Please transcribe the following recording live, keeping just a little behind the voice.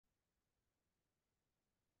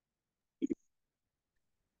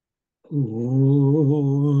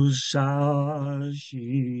우사시퍼기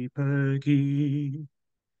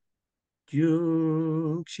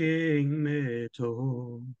육식매도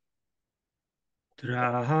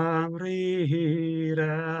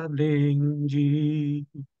드람리랍링지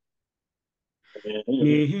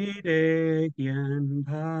니레견파리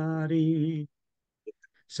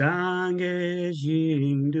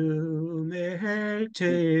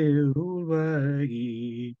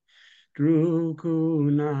상계싱두메테우바기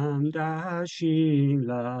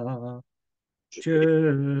루쿠남다신라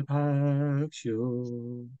제박쇼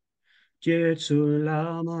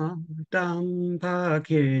제출라마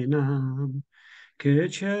땅파케남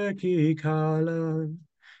그체키칼라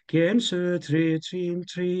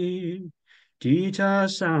겐스트리트림트리 디타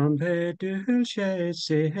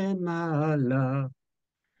삼페드셰세말라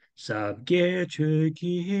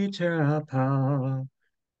sabgechukichapa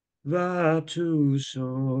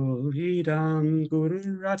vatuso hidam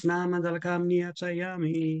guru ratnamadalakam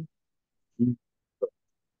niyachayami.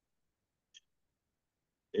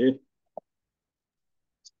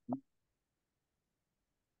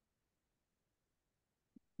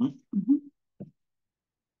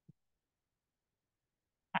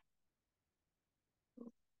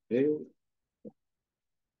 Okay.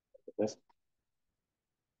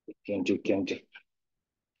 Candy.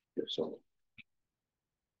 So,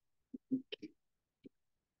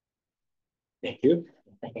 thank you.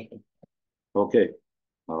 Okay.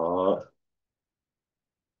 What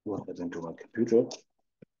happened to my computer?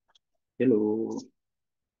 Hello.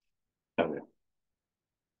 Okay.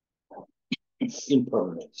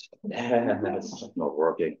 Impermanence. That's not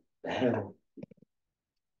working.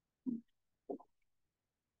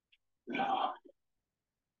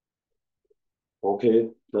 Okay,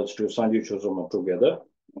 let's do Sanji Chosoma together.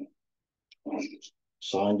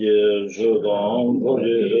 Sanji Jodong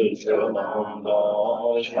Bori Chanam Da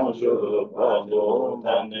Shanshu Pado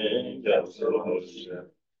Tani Japsu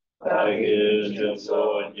Agi Jinso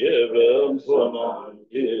Yevim Sonam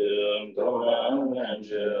Yim Taman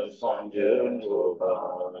Nanji Sanji Joba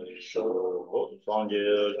Shu Sanji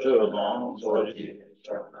Jodong Bori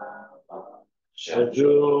Chanam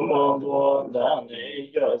Shaju Mando Dani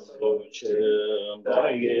Yasu Chin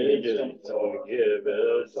Dagi Jinso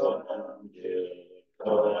Yevim Sonam Yim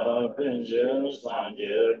Pinjin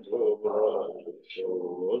Sanje Tubra Shu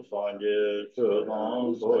Sanje Chudang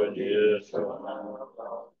Soji Chudang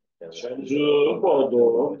Shenju Bodo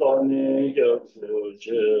Dani Yaksu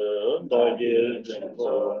Chin Dagi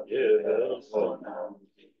Jinso Ye Sonam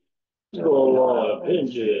Gola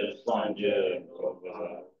Pinjin Sanje Tubra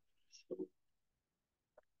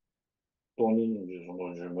동인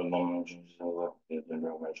중국日本农民现在也在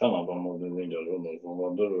这买上了东木的那叫什么中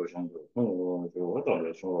国都是现在我找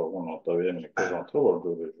的生活功能到也没非常特别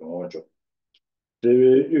多的生活者这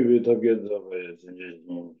位预备他给这位自己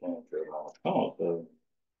今天非常长的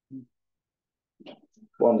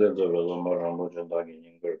放在这个什么让我觉得给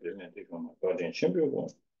您个别面地方发展新别个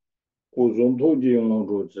古种土地用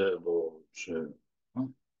住这都是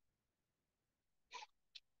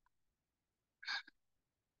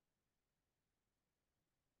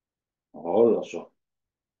好了说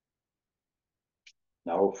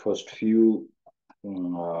now first few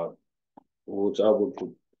words I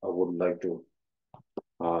would like to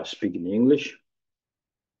speak in English.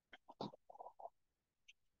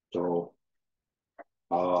 So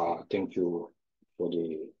thank you for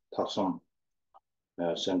the Taksam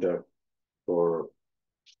Center for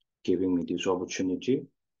giving me this opportunity.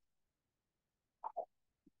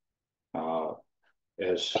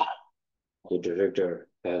 As the director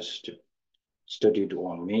has studied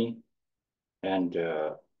on me and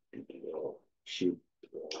she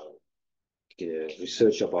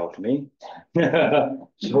research about me.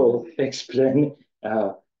 So explain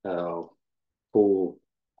who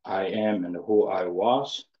I am and who I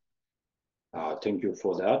was. Thank you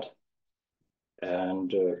for that.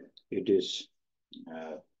 And it is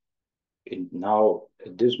now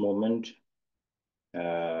at this moment,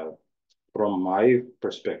 from my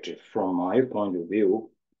perspective, from my point of view,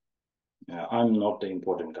 I'm not the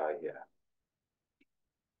important guy here.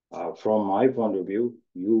 From my point of view,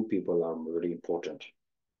 you people are very important.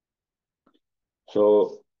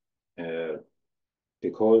 So,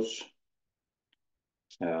 because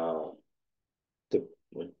the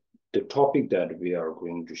topic that we are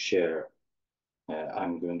going to share,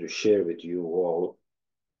 I'm going to share with you all,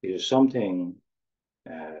 is something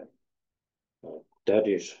that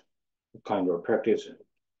is kind of practice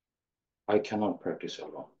I cannot practice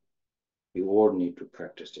alone. We all need to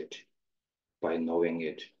practice it by knowing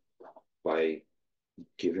it, by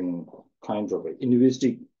giving kind of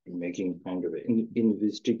making kind of an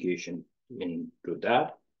investigation into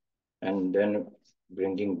that, and then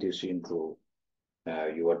bringing this into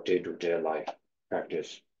your day-to-day life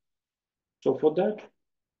practice. So for that,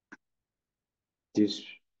 this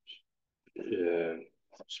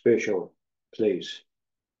special place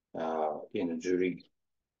in Zurich,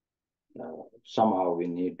 somehow we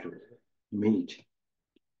need to meet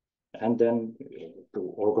and then to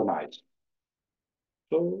organize.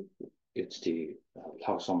 So it's the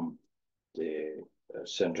Lhasam, the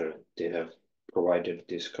center, they have provided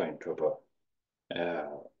this kind of a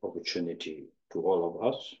opportunity to all of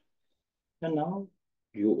us. And now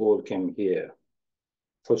you all came here.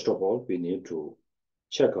 First of all, we need to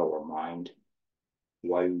check our mind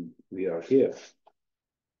why we are here.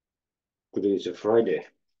 Today is a Friday.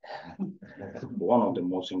 One of the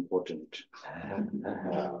most important.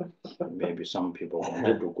 Maybe some people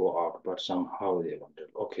wanted to go out, but somehow they wanted,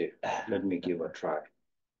 okay, let me give a try.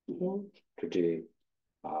 Today,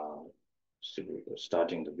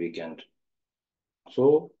 starting the weekend.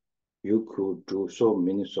 So you could do so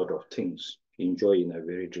many sort of things, enjoy in a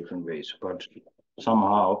very different ways, but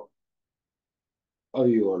somehow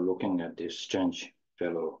you are looking at this strange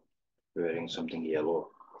fellow wearing something yellow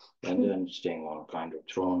and then staying on a kind of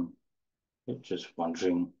throne, just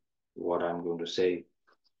wondering what I'm going to say.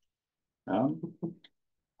 Kind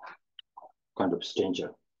of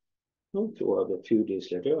stranger. So a few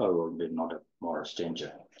days later, I will be not more a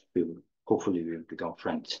stranger. Hopefully we'll become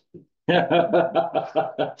friends.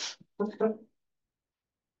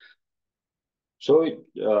 So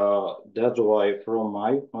that's why, from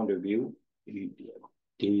my point of view,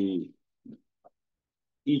 each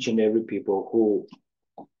and every people who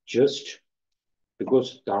just,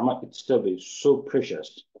 because Dharma itself is so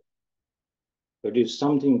precious, it is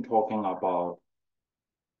something talking about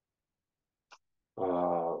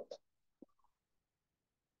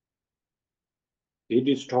it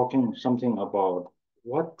is talking something about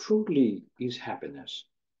what truly is happiness.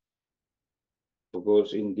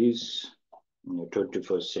 Because in this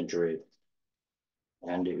 21st century,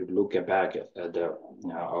 and you look back at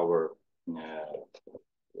our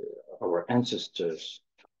ancestors,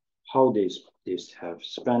 how they have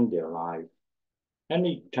spent their life.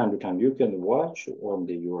 And time to time, you can watch on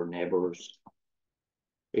your neighbors.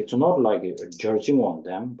 It's not like judging on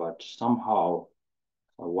them, but somehow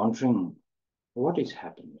wondering what is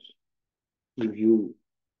happiness. If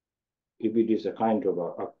it is a kind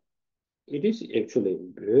of it is actually a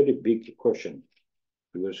very big question,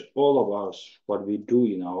 because all of us, what we do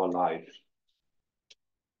in our life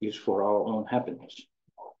is for our own happiness.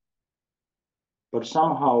 But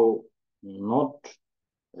somehow not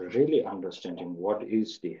really understanding what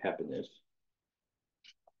is the happiness,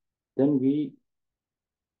 then we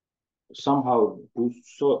somehow do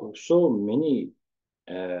so many,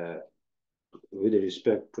 with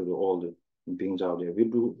respect to all the beings out there, we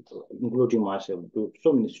do, including myself, do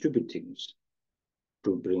so many stupid things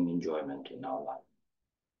to bring enjoyment in our life,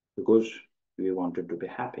 because we wanted to be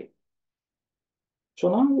happy. So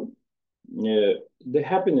now, the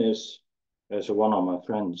happiness, as one of my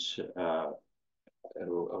friends, a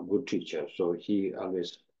good teacher, so he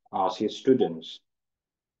always asks his students,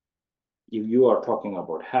 if you are talking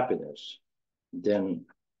about happiness, then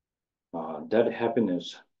that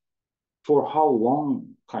happiness, for how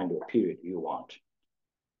long kind of period you want?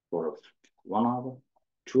 For 1 hour,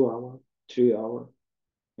 2 hour, 3 hour,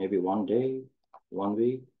 maybe 1 day, 1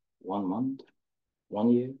 week, 1 month,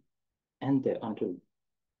 1 year, and until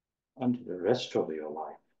the rest of your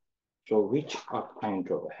life. So which kind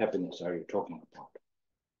of happiness are you talking about?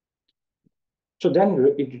 So then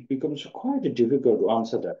it becomes quite difficult to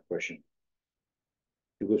answer that question,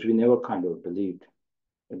 because we never kind of believed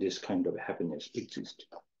this kind of happiness exists.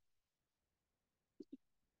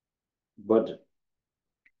 But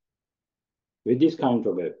with this kind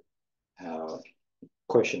of a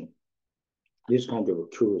question, this kind of a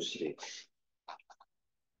curiosity,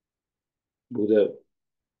 Buddha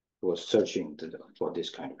was searching for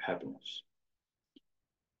this kind of happiness.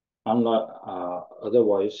 Unlike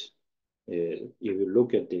otherwise, if you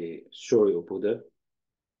look at the story of Buddha,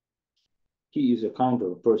 he is a kind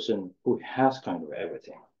of person who has kind of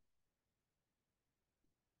everything.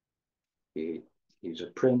 He is a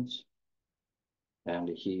prince, and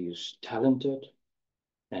he is talented,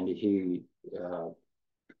 and he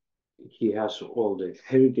has all the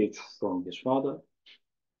heritage from his father,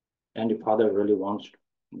 and the father really wants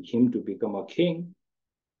him to become a king.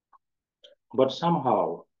 But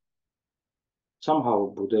somehow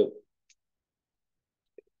Buddha,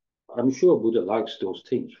 I'm sure Buddha likes those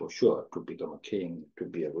things for sure, to become a king, to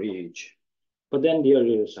be a rich. But then there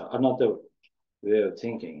is another way of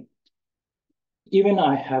thinking, even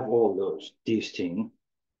I have all these things,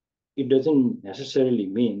 it doesn't necessarily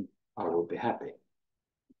mean I will be happy.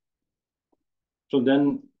 So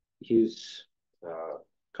then his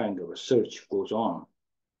kind of a search goes on.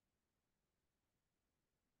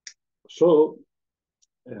 So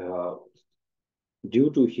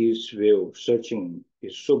due to his way of searching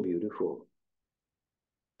is so beautiful,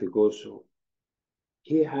 because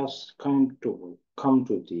he has come to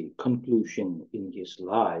the conclusion in his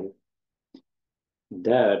life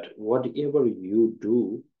that whatever you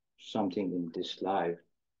do something in this life,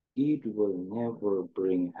 it will never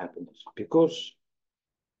bring happiness, because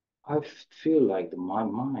I feel like my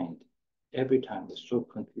mind every time is so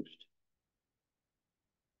confused.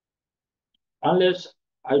 Unless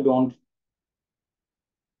I don't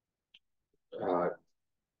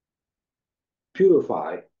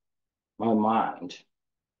purify my mind,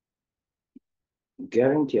 I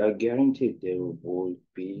guarantee there will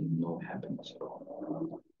be no happiness at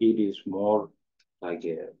all. It is more like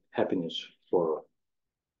a happiness for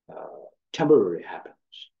temporary happiness.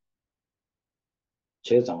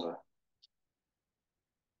 제장가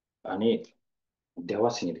아니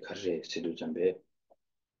대화생이 가르에 시도 전에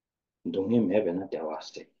동네 매변은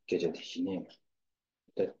대화세 계절 대신에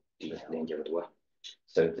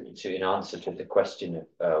So, in answer to the question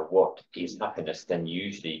of what is happiness, then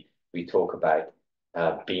usually we talk about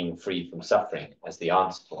being free from suffering as the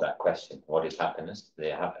answer to that question. What is happiness?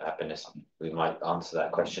 The happiness, we might answer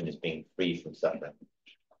that question as being free from suffering.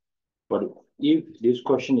 But if this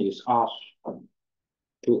question is asked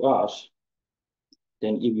to us,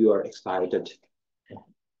 then if you are excited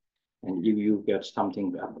and if you get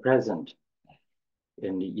something present,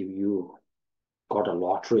 and if you got a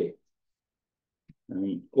lottery,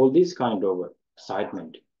 all this kind of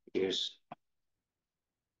excitement is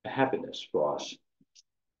a happiness for us.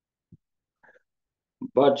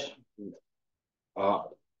 But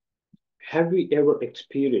have we ever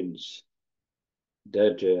experienced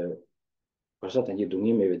that the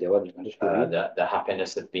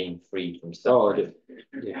happiness of being free from suffering?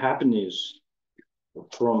 The happiness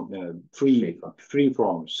from free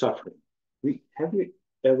from suffering. Have you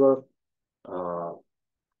ever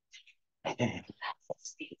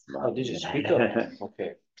this is speaker.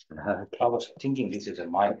 Okay. I was thinking this is a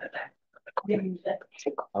mic.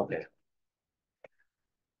 Okay.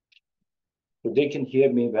 So they can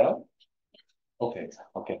hear me well? Okay.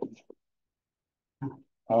 Okay.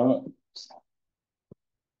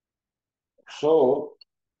 So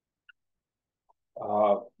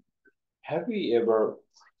have we ever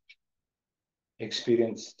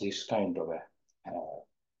experienced this kind of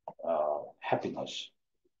happiness?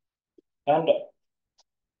 And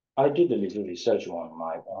I did a little research on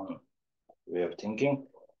my own way of thinking.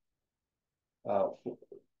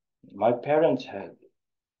 My parents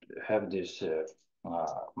have this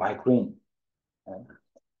migraine,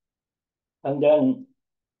 and then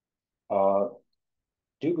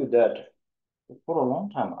due to that, for a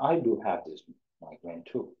long time, I do have this migraine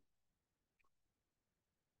too.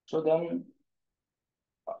 So then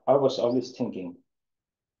I was always thinking,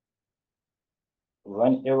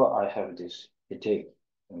 whenever I have this headache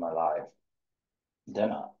in my life,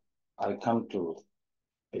 then I come to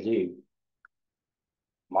believe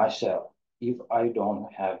myself, if I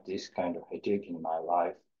don't have this kind of headache in my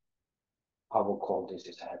life, I will call this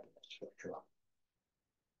is happiness for sure.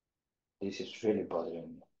 This is really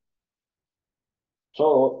bothering me.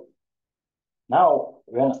 So now,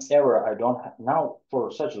 whenever I don't have, now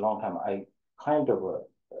for such a long time, I kind of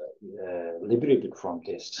liberated from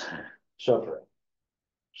this suffering.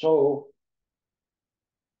 So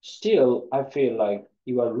still, I feel like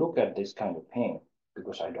if I look at this kind of pain,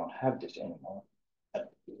 because I don't have this anymore, at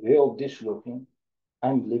the way of this looking,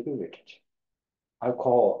 I'm liberated. I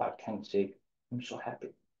can say, I'm so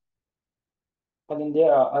happy. But then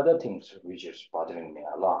there are other things which is bothering me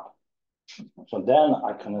a lot. So then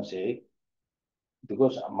I cannot say,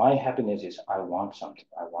 because my happiness is I want something,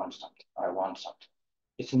 I want something, I want something.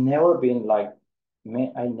 It's never been like,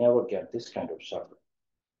 I never get this kind of suffering.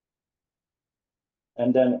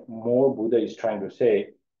 And then more Buddha is trying to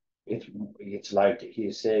say, it's like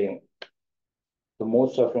he's saying, the more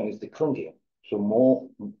suffering is the clinging. So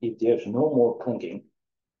if there's no more clinging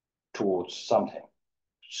towards something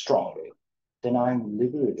strongly, then I'm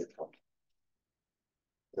liberated from it.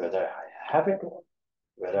 Whether I have it,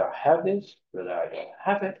 whether I have this, whether I don't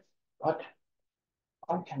have it, but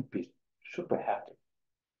I can be super happy.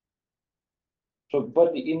 So,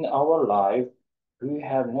 but in our life, we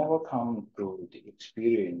have never come to the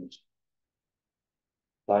experience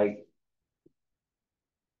like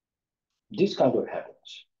this kind of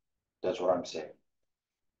happiness. That's what I'm saying.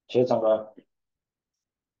 제가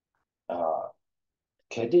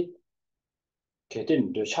개디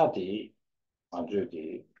개딘도 샤디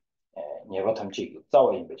아주기 네가 탐지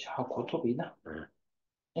싸워인 거 하고 토비나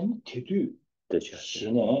아니 대두 그렇죠.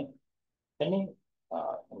 시내 아니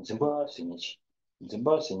짐바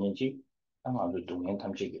신이지 아마도 동행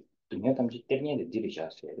탐지 때문에 들이셔야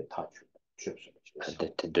다 줍줍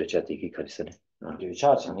그렇죠. 되게 그랬어요.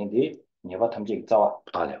 저 신인데 네가 탐지 싸워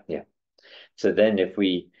Yeah. So then, if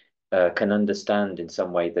we can understand in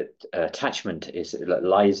some way that attachment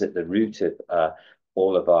lies at the root of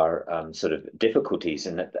all of our sort of difficulties,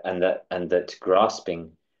 and that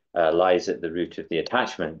grasping lies at the root of the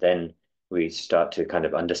attachment, then we start to kind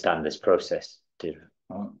of understand this process.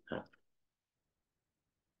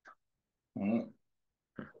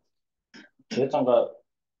 제가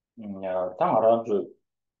당하라주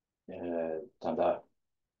단다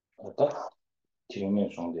어떤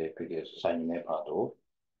지금의 정대 그게 사인에 봐도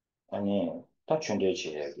아니 다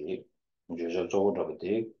준비지 얘기 이제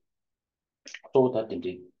저거들이 또다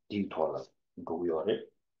딘디 디토라 고요래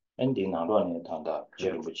엔디 나로네 단다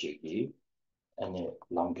제르부치기 아니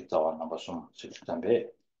람기 자와 남바숨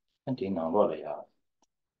식단배 엔디 나로래야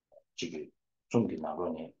지기 좀기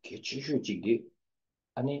나로네 개치슈지기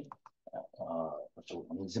아니 저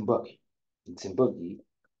짐버기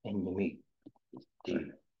엔님이 디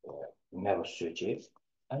메버스지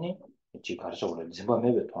아니 지 가르쳐버려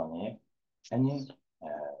짐버메베 토네 아니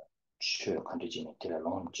저 컨디션이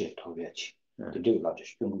들어롱제 토비아치 드디어 라지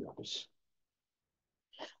싶은거였어.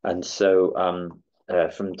 And so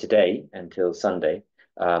from today until Sunday,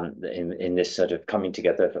 in this sort of coming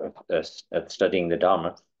together of studying the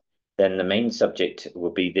Dharma, then the main subject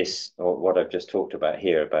will be this, or what I've just talked about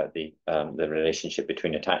here, about the relationship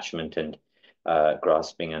between attachment and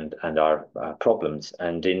grasping and our problems.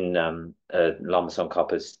 And in Lama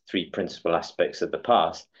Tsongkhapa's three principal aspects of the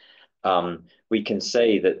path, we can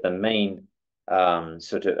say that the main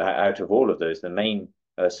sort of out of all of those, the main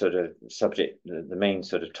sort of subject, the main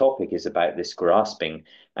sort of topic is about this grasping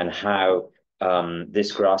and how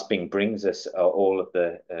this grasping brings us all of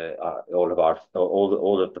the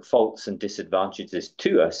faults and disadvantages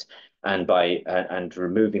to us, and by and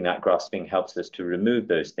removing that grasping helps us to remove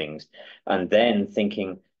those things, and then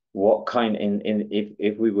thinking what kind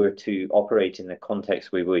if we were to operate in the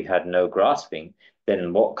context where we had no grasping,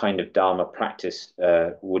 then what kind of Dharma practice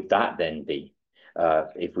would that then be?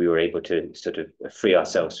 If we were able to sort of free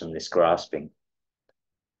ourselves from this grasping.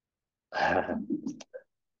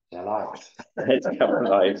 It's come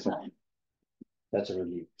alive. That's a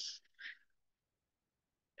relief.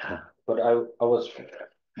 But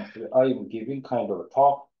I'm giving kind of a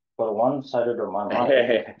talk for one side of my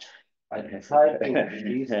mind. I tried to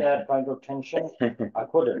release that kind of tension. I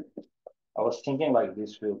couldn't. I was thinking like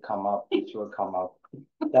this will come up, this will come up.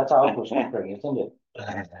 That's how I was suffering, isn't it?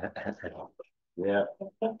 Yeah.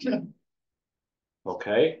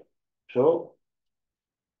 Okay. So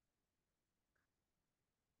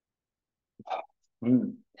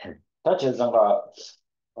that is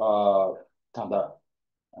tanda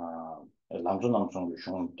남조남성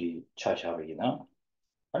슝디 차샤비나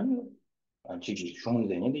아니 지기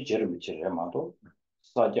슝데니 제를 미치려 마도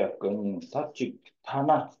사자 건 사직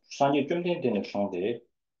하나 산이 좀 되는 슝데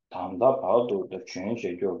담다 봐도 더全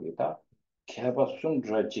学 개바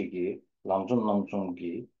순드라지기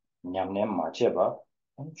남조남성기 냠냠 마체바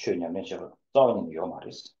최냠냠 제가 싸우는 요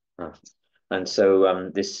말이스. And so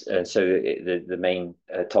the main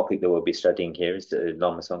topic that we'll be studying here is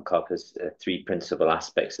Lama Tsongkhapa's three principal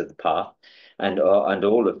aspects of the path, and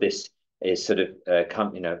all of this is sort of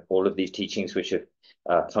all of these teachings which have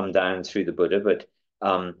come down through the Buddha, but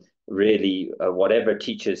really whatever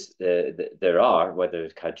teachers there are, whether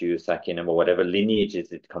it's Kagyu, Sakyanam, or whatever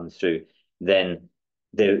lineages it comes through, then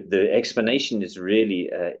the explanation is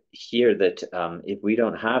really here that if we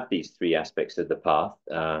don't have these three aspects of the path,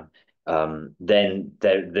 then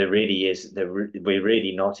there really is we're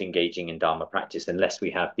really not engaging in Dharma practice unless we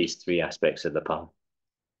have these three aspects of the path.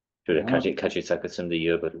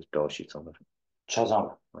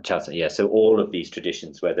 Yeah, so all of these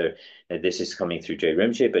traditions, whether this is coming through J.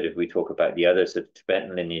 Rinpoche, but if we talk about the other sort of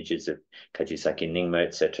Tibetan lineages of Kagyu, Sakya, Nyingma,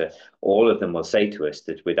 etc., all of them will say to us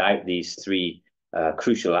that without these three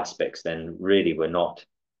crucial aspects, then really we're not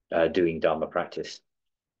doing Dharma practice.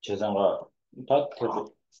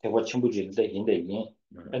 대과 친구들인데 인데니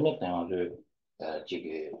옛날에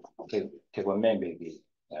저기 대과 멤버기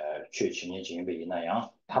최신의 진배이나야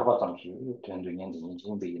타바tam시 된도년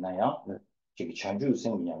진배이나야 저기 전주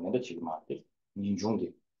생명량인데 지금 앞에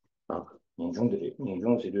민중들이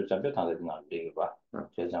민중들이 잡혀 다니는 데가 봐.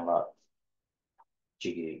 제가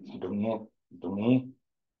지게 동행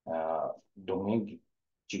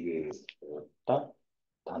지게 다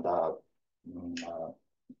단다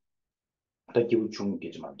다 기부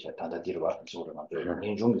중이지만 제가 단다 뒤로 저거만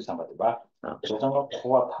인중 상가도 봐. 저장가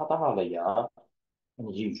코와 타다하려야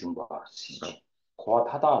이 중과 코와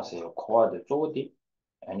타다하세요. 코와도 쪼디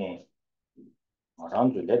아니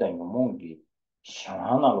마람도 내다 몽기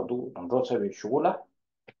샹하나로도 던도서비 슈고라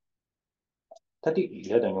타디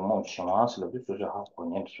내다 몽 샹하스로 비소저 하고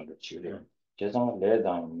년도서 지그래 제상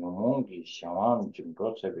내다 몽기 샹한 좀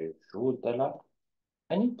도서비 슈고달라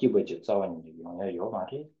아니 기버지 자원이 용야 요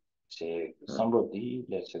말이 제 삼로디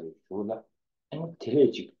레서비 슈고라 아니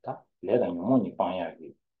텔레직다 내다 몽이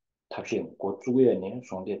방야기 탑신 고주에는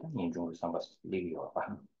손대다 인중을 삼바스 리기와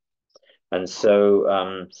봐. And so,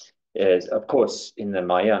 of course, in the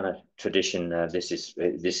Mahayana tradition, this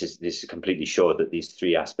is completely sure that these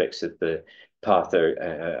three aspects of the path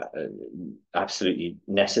are absolutely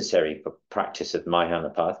necessary for practice of the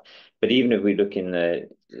Mahayana path. But even if we look in the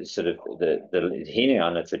sort of the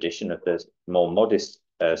Hinayana tradition of the more modest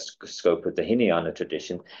scope of the Hinayana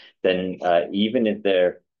tradition, then even if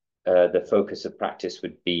the focus of practice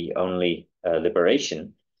would be only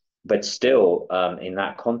liberation, but still, in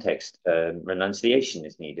that context, renunciation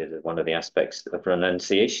is needed. One of the aspects of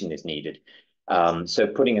renunciation is needed. So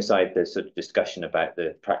putting aside the sort of discussion about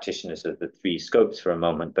the practitioners of the three scopes for a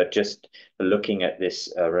moment, but just looking at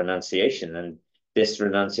this renunciation, and this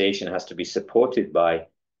renunciation has to be supported by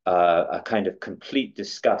a kind of complete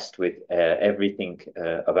disgust with everything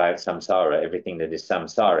about samsara, everything that is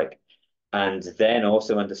samsaric. And then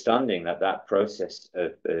also understanding that that process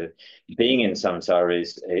of being in samsara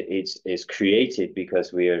is created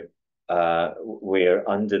because we're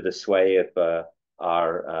under the sway of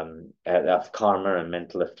of karma and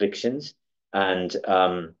mental afflictions, and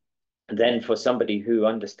then for somebody who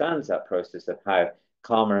understands that process of how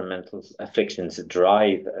karma and mental afflictions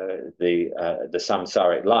drive the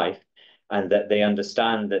samsaric life, and that they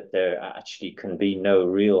understand that there actually can be no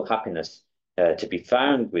real happiness to be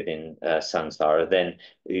found within samsara, then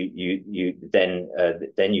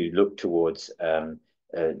you look towards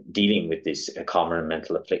dealing with this karma and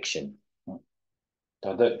mental affliction.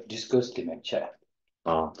 다들 디스커스 되면체.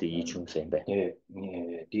 디 이중세인데. 예,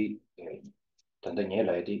 디 단다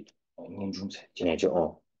내라디 인중세.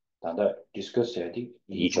 네죠. 단다 디스커스 해야지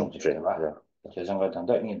이중세 봐. 제가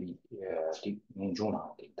단다 이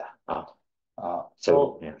인중나 된다.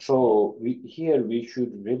 So we should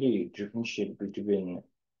really differentiate between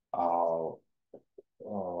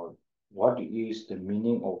what is the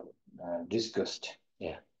meaning of disgust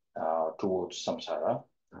towards samsara,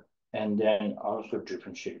 and then also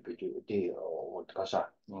differentiate between the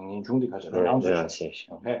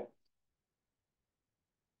renunciation. Okay.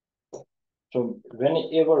 So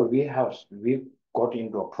whenever we got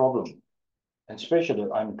into a problem, and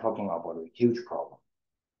especially I'm talking about a huge problem,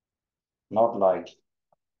 not like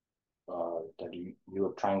that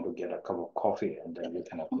you're trying to get a cup of coffee and then you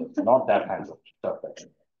cannot live. Not that kind of stuff.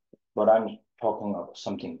 But I'm talking about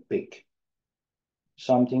something big,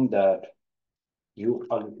 something that you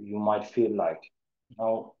might feel like,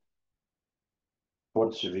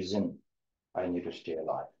 what's the reason I need to stay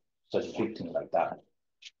alive? Such a big thing like that.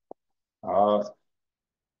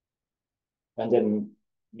 And then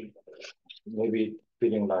maybe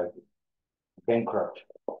feeling like bankrupt,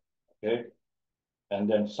 okay? And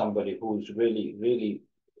then somebody who's really, really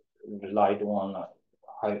relied on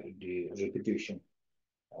the repetition.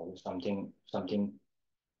 Something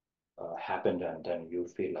happened, and then you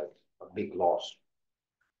feel like a big loss.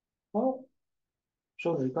 Well,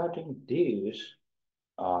 so regarding this,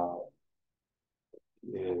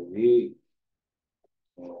 we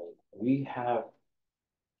have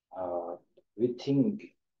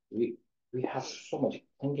we have so much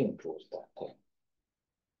thinking towards that thing.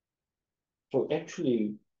 So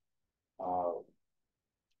actually,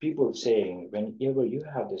 people saying whenever you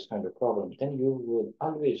have this kind of problem, then you will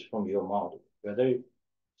always from your mouth, whether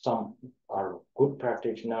some are good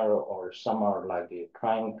practitioner or some are like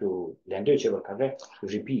trying to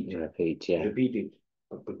repeat it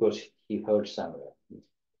because he heard somewhere.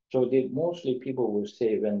 So mostly people will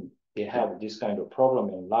say when they have this kind of problem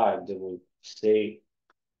in life, they will say,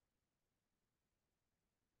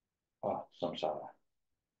 samsara.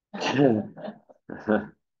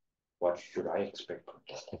 What should I expect from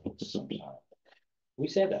that? We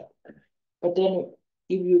say that. But then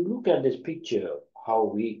if you look at this picture, how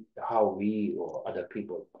we or other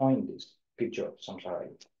people point this picture of samsara,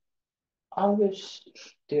 always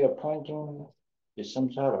they are pointing the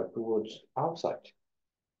samsara towards outside.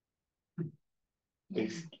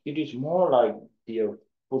 It is more like they are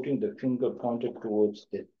putting the finger pointed towards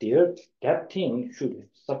that thing should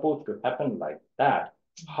supposed to happen like that.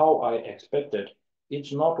 How I expected,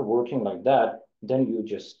 it's not working like that, then you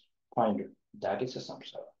just find that is a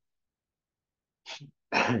samsara.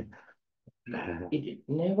 It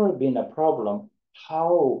never been a problem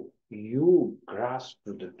how you grasp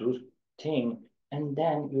the thing, and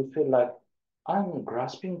then you feel like I'm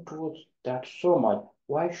grasping towards that so much.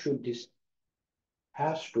 Why should this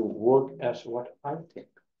has to work as what I think,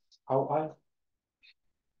 how I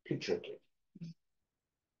pictured it?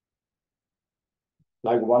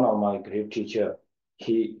 Like one of my great teacher,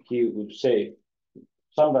 he would say,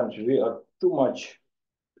 sometimes we are too much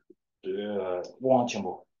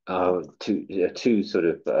watchable. Too sort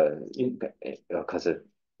of because of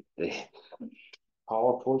the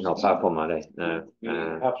Powerful. not powerful money. No, we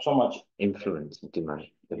have so much influence.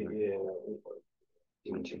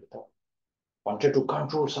 Wanted to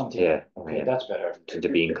control something. Yeah. Okay, yeah. that's better. To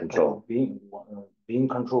be in control. Being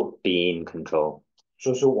controlled. Be in control.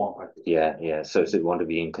 So want. Yeah, yeah. So want to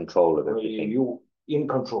be in control of everything. You in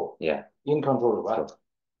control. Yeah. In control, right?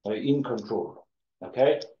 In control.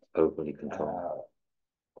 Okay. Overly control.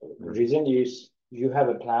 Reason is you have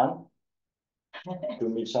a plan to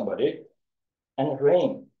meet somebody, and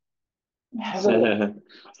rain.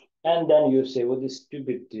 And then you say, well, this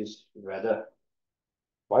weather.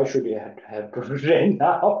 Why should you have to rain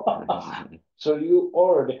now? So you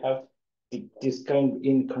already have this kind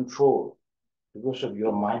in control because of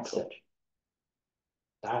your mindset.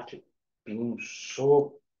 That being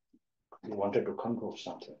so, you wanted to control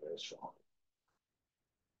something very strong.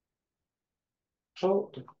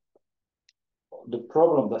 So the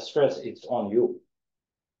problem, the stress, it's on you.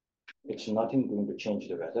 It's nothing going to change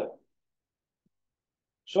the weather.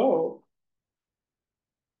 So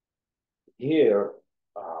here,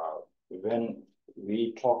 when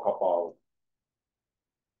we talk about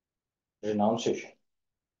renunciation,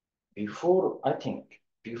 before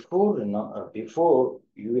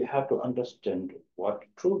you have to understand what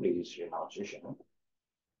truly is renunciation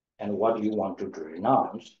and what you want to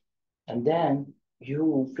renounce, and then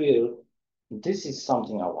you feel this is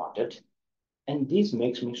something I wanted, and this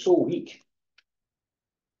makes me so weak.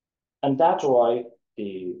 And that's why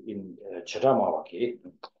in Charamawaki,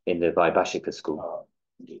 in the Vaibhashika school,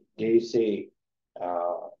 they say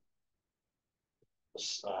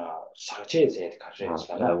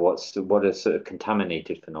what is sort of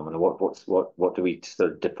contaminated phenomena? What do we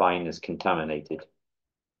sort of define as contaminated?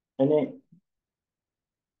 And then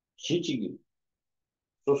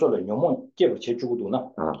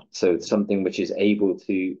so something which is able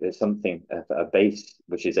to a base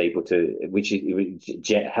which is able to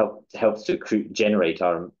helps to generate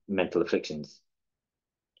our mental afflictions.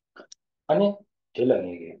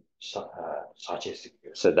 So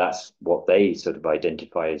that's what they sort of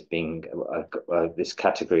identify as being this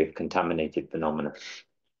category of contaminated phenomena.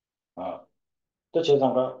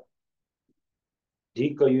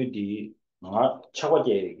 nga chakwa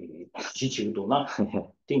je ji chi do na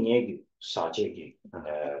ting ye gi sa je gi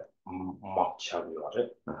ma cha bi wa re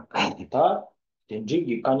ta den ji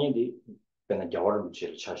gi ka ni di pe na jawar mu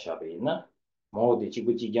chi cha sha be na mo de ji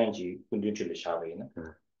bu ji gan ji kun ju chi le sha be na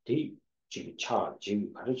di ji cha ji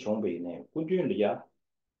ka ri chong be ne kun ju le ya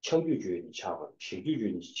chang ju ju ni cha ba shi ju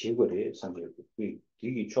ju ni chi go re sang de bi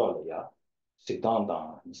di gi cho le ya sit down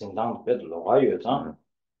sing down be lo ga yue zang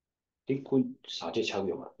di kun sa je cha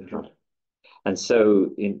yo ma And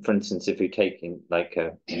so, for instance, if we take in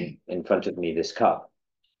front of me this cup,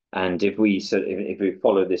 and if we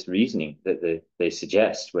follow this reasoning that they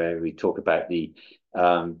suggest, where we talk about the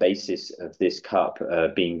basis of this cup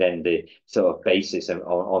being then the sort of basis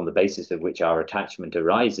on the basis of which our attachment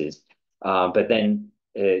arises, but then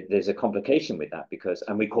there's a complication with that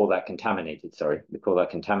and we call that contaminated. Sorry, we call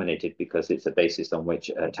that contaminated because it's a basis on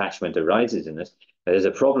which attachment arises in us. There's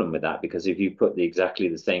a problem with that because if you put exactly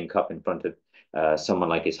the same cup in front of someone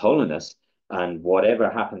like His Holiness, and whatever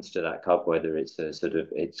happens to that cup, whether it's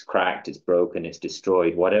it's cracked, it's broken, it's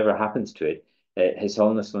destroyed, whatever happens to it, His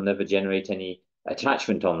Holiness will never generate any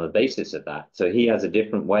attachment on the basis of that. So he has a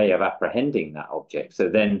different way of apprehending that object. So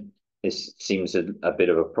then this seems a bit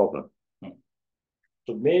of a problem.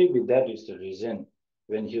 So maybe that is the reason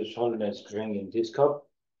when His Holiness drank in this cup,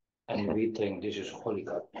 and we think this is holy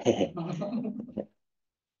cup.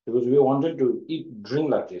 Because we wanted to drink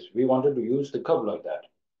like this. We wanted to use the cup like that.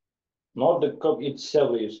 Not the cup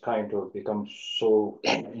itself is kind of become so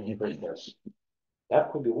precious.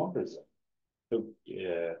 That could be one reason. So,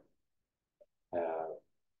 you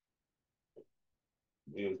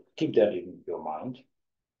keep that in your mind.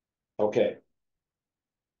 Okay.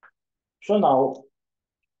 So now,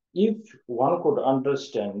 if one could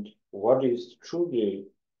understand what is truly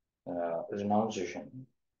renunciation,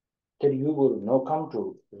 then you will now come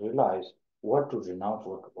to realize what to renounce,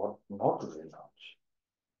 what not to renounce.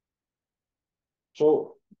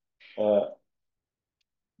 So,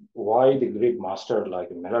 why the great master like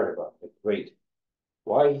Milarepa, the great,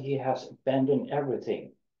 why he has abandoned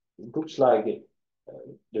everything? It looks like in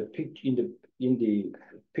the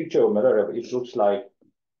picture of Milarepa, it looks like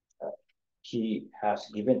he has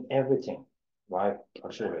given everything. Why?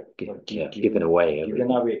 Given away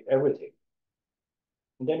everything.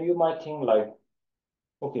 And then you might think like,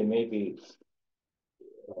 okay, maybe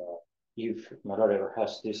if Milarepa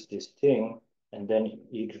has this thing, and then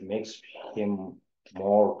it makes him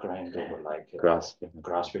more kind of like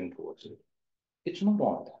grasping towards it. It's not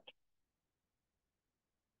only that.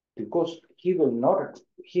 Because he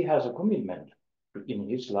has a commitment in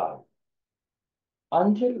his life.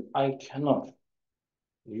 Until I cannot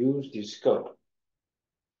use this cup,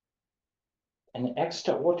 an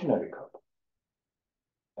extraordinary cup,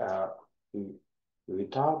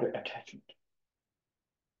 without attachment.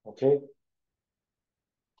 Okay?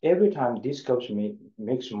 Every time this cup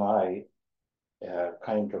makes my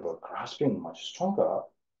kind of a grasping much stronger,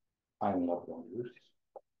 I'm not going to use this.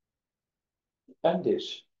 And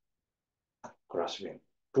this grasping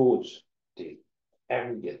towards the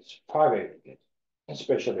aggregates, five aggregates,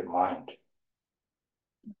 especially mind.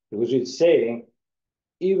 Because it's saying,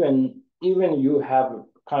 even you have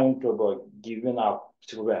kind of given up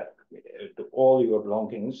to all your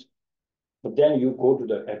belongings, but then you go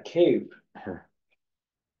to a cave.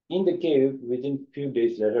 In the cave, within few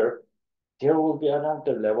days later, there will be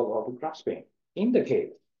another level of grasping in the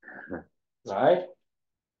cave, right?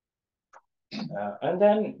 And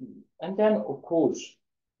then of course,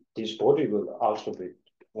 this body will also be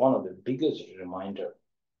one of the biggest reminder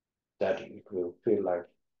that it will feel like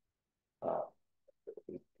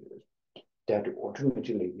that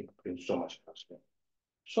ultimately it brings so much grasping.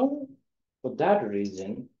 So for that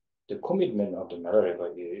reason, the commitment of the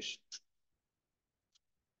Milarepa is,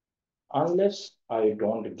 unless I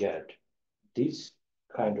don't get this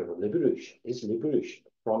kind of liberation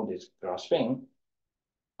from this grasping,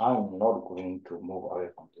 I'm not going to move away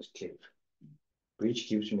from this cave, which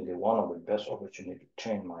gives me one of the best opportunity to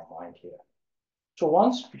train my mind here. So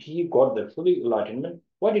once he got the full enlightenment,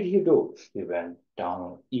 what did he do? He went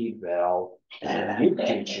down, eat well, give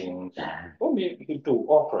teachings, or maybe he do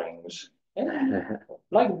offerings,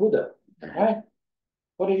 like Buddha, right?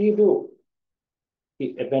 What did he do?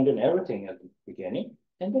 He abandoned everything at the beginning,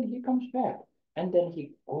 and then he comes back, and then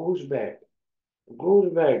he goes back.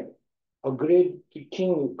 A great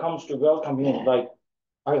king comes to welcome him, like,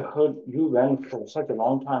 I heard you went for such a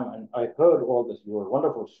long time, and I heard all your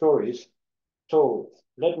wonderful stories. So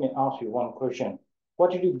let me ask you one question.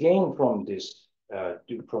 What did you gain from this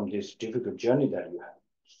difficult journey that you had?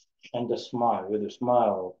 And with a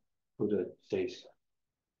smile, Buddha says,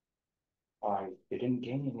 I didn't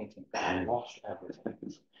gain anything. I lost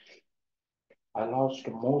everything. I lost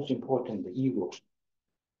the most important, the ego,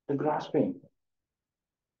 the grasping.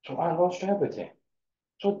 So I lost everything.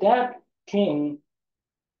 So that king,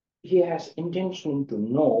 he has intention to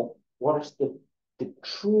know what is the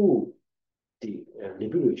true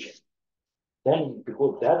liberation. Then,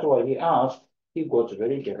 because that's why he asked, he got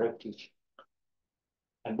very direct teaching.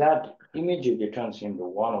 And that immediately turns him to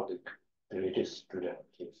one of the greatest students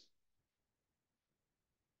of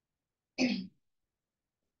his.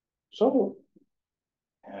 So,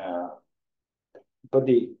 but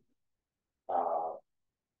the uh,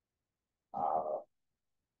 uh,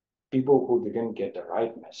 people who didn't get the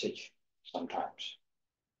right message, sometimes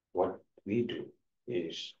what we do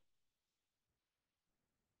is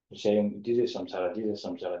saying, this is samsara,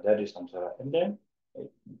 that is samsara, and then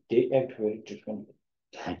they act very differently.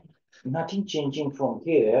 Nothing changing from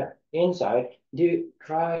here, inside, they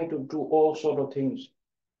try to do all sort of things,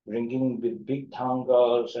 bringing with big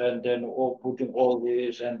tangas and then putting all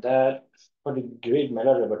this and that. But the great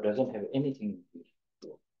Milarepa doesn't have anything.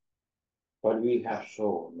 But we have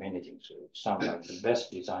so many things. Some like the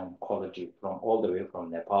best design quality from all the way from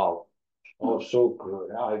Nepal. Oh, so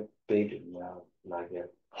good. I paid like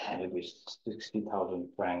maybe 60,000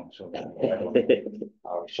 francs. So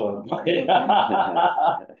so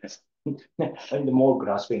and the more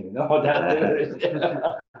grasping,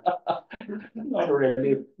 that not a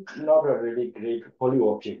really great holy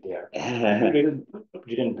object there.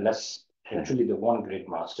 Didn't bless actually the one great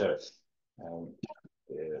master.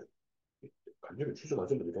 간절히 취소가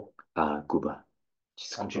좀 느려. Cuba.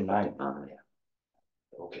 Until 9. Yeah.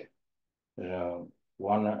 Okay.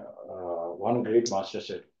 One great master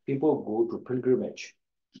said, people go to pilgrimage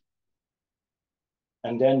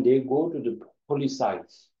And then they go to the holy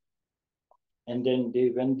sites. And then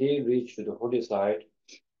when they reach to the holy site,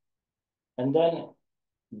 and then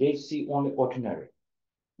they see only ordinary.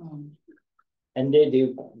 And then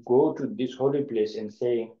they go to this holy place and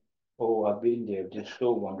saying, oh, I've been there, this is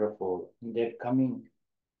so wonderful. And they're coming,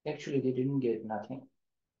 actually they didn't get nothing.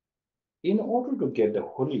 In order to get the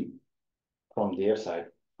holy from their side,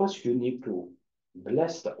 first you need to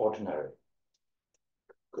bless the ordinary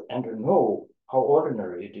and to know how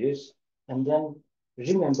ordinary it is, and then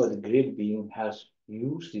remember the great being has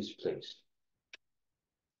used this place.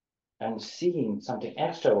 And seeing something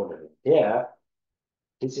extraordinary there,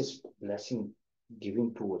 this is blessing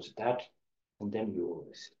giving towards that, and then you will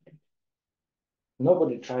receive it.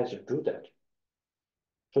 Nobody tries to do that.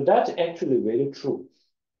 So that's actually very true.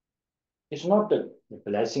 It's not that the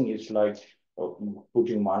blessing is like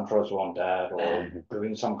putting mantras on that or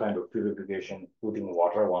doing some kind of purification, putting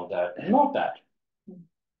water on that. Not that.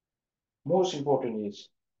 Most important is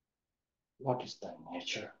what is the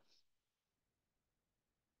nature.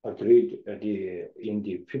 Agreed. In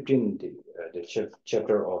the 15th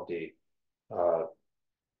chapter of the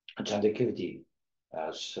Chandakirti,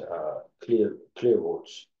 as clear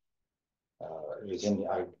words. Recently,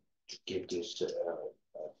 I gave this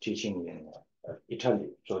teaching in Italy,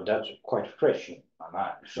 so that's quite fresh in my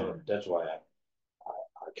mind. So that's why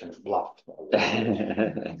I can bluff.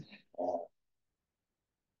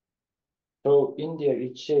 So in there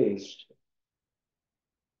it says,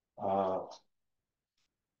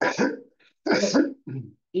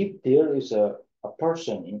 if there is a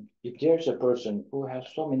person, if there's a person who has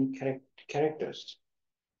so many characters,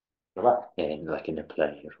 right? Yeah, like in a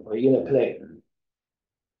play. Or in a play.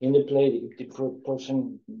 In the play, if the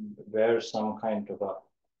person wears some kind of a,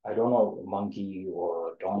 I don't know, monkey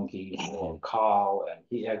or donkey or cow, and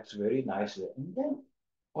he acts very nicely, and then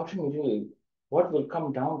ultimately, what will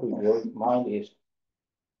come down to your mind is,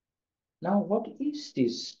 now what is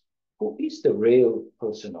this? Who is the real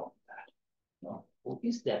person of that? No, who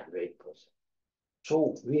is that real person?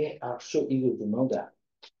 So we are so eager to know that.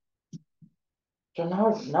 So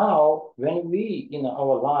now when we in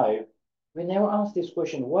our life, we never ask this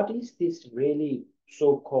question, what is this really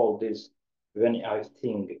so-called this, when I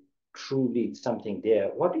think truly something there,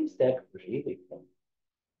 what is that really?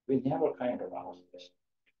 We never kind of ask this.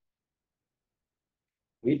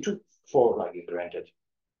 We took for like granted,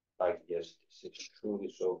 like, yes, this is truly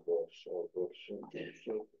so good, so good, so good,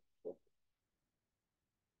 so good.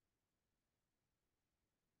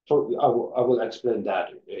 So I will explain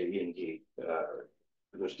that in the,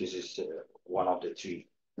 because this is one of the three.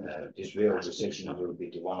 This way of researching will be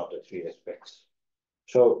one of the three aspects.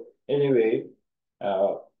 So anyway,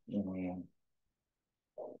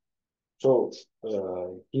 so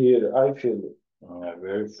here I feel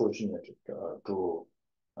very fortunate to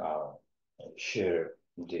share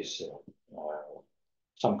this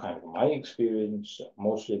some kind of my experience.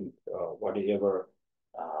 Mostly whatever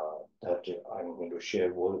that I'm going to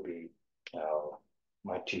share will be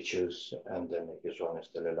my teachers and then His Holiness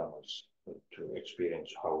Dalai Lama's to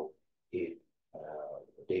experience how he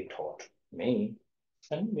they taught me,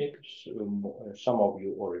 and maybe some of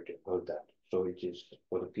you already heard that. So it is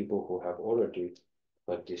for the people who have already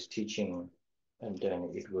heard this teaching, and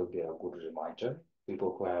then it will be a good reminder.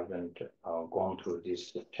 People who haven't gone through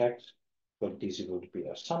this text, but this would be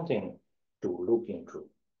something to look into.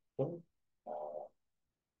 So,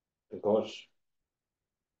 because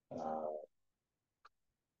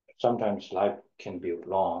sometimes life can be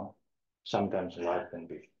long, sometimes life can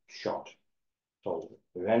be short. So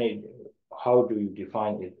how do you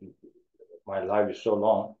define it? My life is so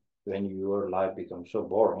long. When your life becomes so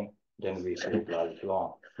boring, then we say life is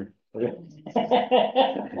long.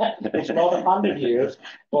 It's not 100 years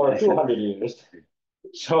or 200 years.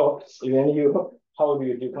 So how do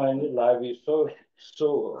you define it? Life is so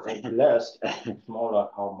blessed. It's more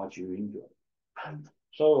like how much you enjoy.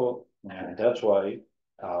 So that's why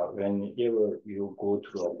whenever you go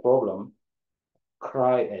through a problem,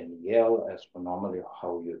 cry and yell as normally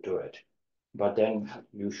how you do it. But then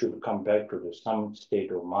you should come back to some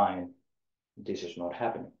state of mind. This is not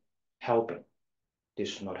happening, helping.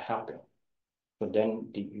 This is not helping. So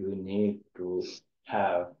then you need to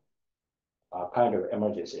have a kind of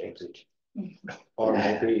emergency exit, or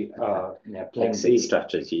maybe plan Exit B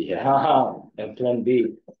strategy. Yeah. and plan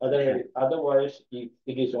B. Otherwise, if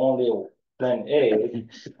it is only plan A,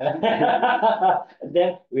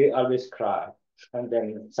 then we always cry, and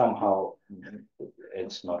then somehow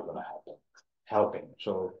it's not going to happen. Helping.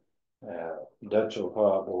 So that's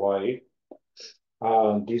why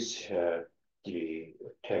this the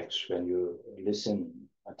text, when you listen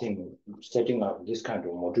I think setting up this kind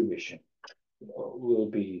of motivation will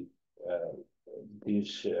be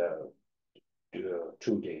these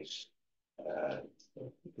 2 days,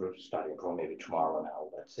 starting from maybe tomorrow now,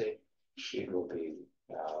 let's say, it will be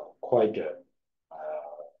quite a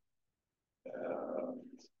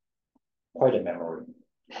memory.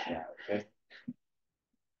 Yeah, okay.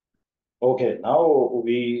 Okay, now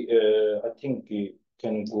we, I think we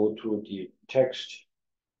can go through the text,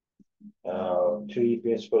 3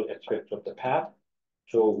 principal aspects of the path.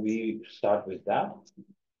 So we start with that.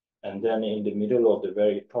 And then in the middle of the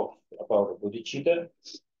very talk about bodhicitta.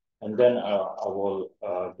 And then I will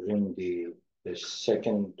bring the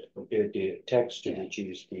second, the text, which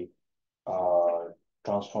is the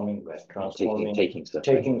transforming taking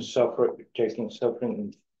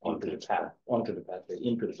suffering onto the path, into the path.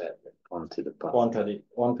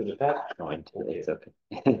 No, it's okay.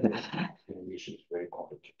 English is very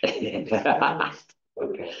complicated.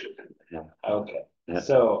 Okay. Yeah. Okay. Yeah.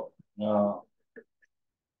 So,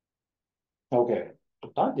 okay.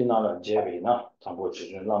 다디나라 제비나 담보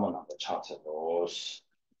지준 라마나 차체로스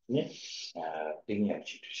네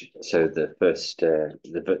So the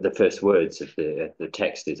first words of the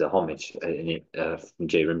text is a homage from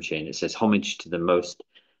J. Rinpoche, and it says homage to the most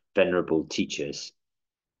venerable teachers.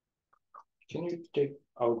 Can you take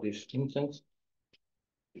out this incense?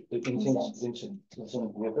 The incense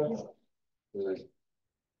water?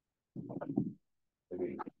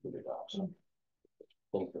 Maybe put it out.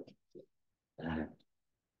 Thank you.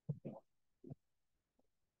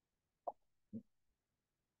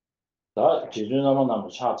 다 지준 라마나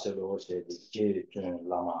차체로 제준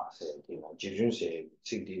라마 지준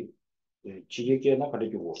식디 지게게나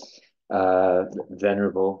가르치고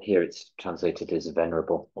Venerable, here it's translated as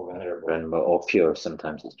venerable. Venerable or pure,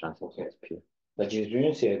 sometimes it's translated as pure.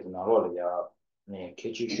 지준세 나로야 네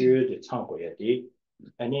개치규의 참고야디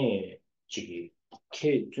아니 지기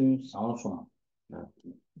개준 상송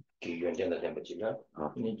기연된다 템버지가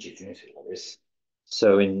네 지준세 그랬어.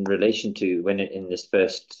 So in relation to in this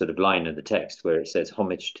first sort of line of the text where it says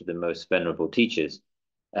homage to the most venerable teachers,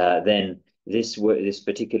 then this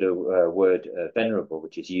particular word venerable,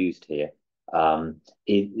 which is used here,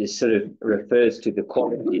 it sort of refers to the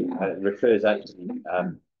quality,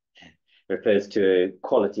 refers to a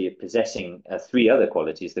quality of possessing 3 other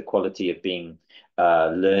qualities: the quality of being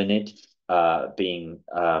learned,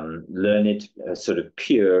 sort of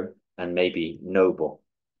pure, and maybe noble.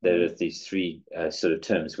 There are these 3 sort of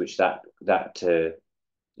terms which that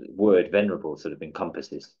word venerable sort of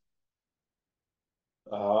encompasses.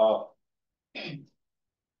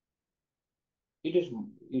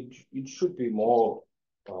 It should be more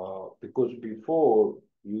because before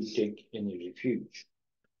you take any refuge,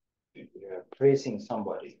 praising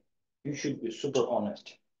somebody, you should be super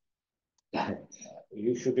honest.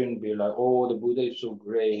 You shouldn't be like, oh, the Buddha is so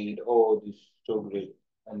great, oh, this is so great.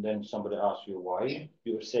 And then somebody asks you why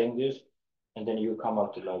you're saying this, and then you come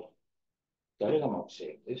up to like, I'm not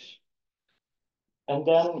saying this. And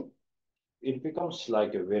then it becomes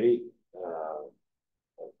like a very,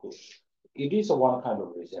 it is a one kind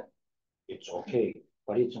of reason. It's okay,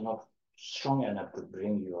 but it's not strong enough to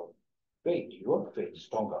bring your faith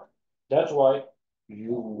stronger. That's why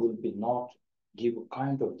you will be not give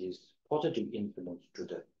kind of this positive influence to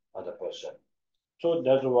the other person. So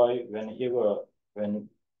that's why when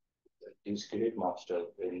these great masters,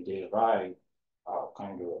 when they write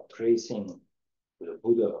kind of praising to the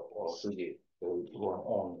Buddha or to the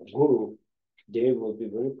on Guru, they will be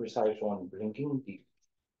very precise on bringing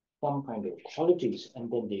some kind of qualities,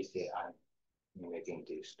 and then they say, I'm making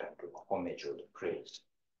this kind of homage or the praise.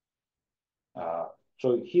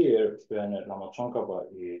 So here, when Lama Tsongkhapa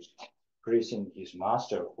is praising his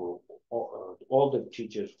master, who all the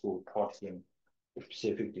teachers who taught him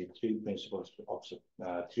specifically 3 principles of the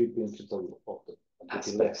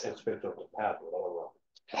aspect of the path,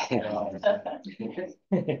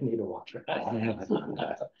 need a water.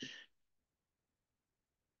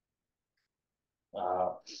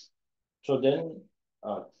 So then,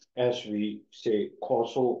 as we say,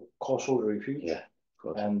 causal refuge,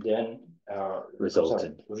 and then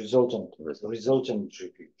resultant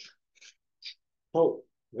refuge. So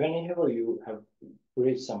whenever you have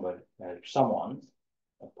praised someone,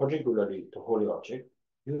 particularly the holy object,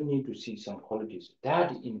 you need to see some qualities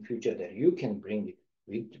that in future that you can bring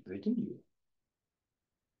it within you.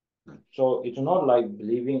 So it's not like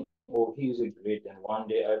believing, oh, he is a great, and one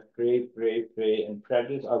day I pray, and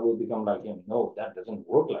practice, I will become like him. No, that doesn't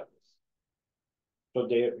work like this. So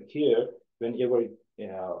here, whenever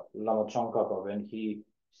Lama Tsongkhapa, when he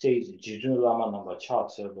says Jijun Lama number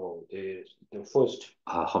chart the first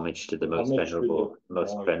homage to the most homage to venerable, the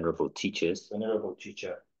most venerable teachers. venerable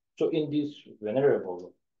teacher. So in this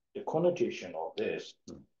venerable, the connotation of this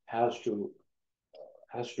has to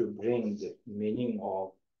bring the meaning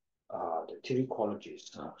of the three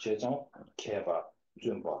qualities: Jezang, Keva,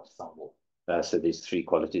 Zunba, Sambo. So these three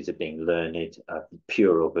qualities of being learned,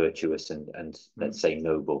 pure or virtuous, and let's say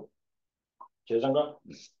noble. Jezanga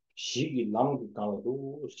shigi lamgu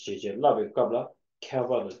kanadu sheje labe kabla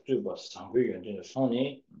Keva the Zunba Sambo yunjin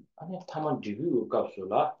soni ane taman dibu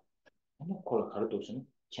kapsula ane kola kardosin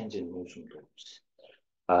kenjin musumdo.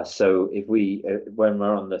 So if we, when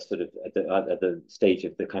we're on the sort of at the stage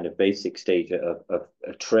of the kind of basic stage of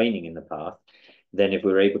training in the path, then if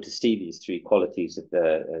we're able to see these three qualities of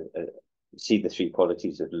see the three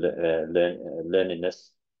qualities of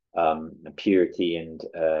learnedness, purity, and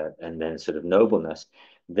then sort of nobleness,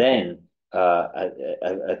 then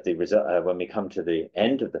at the result, when we come to the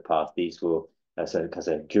end of the path, these will so because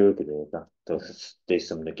there's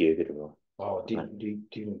some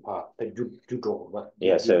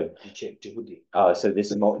Yeah, so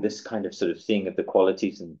this kind of sort of thing of the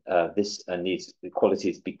qualities and these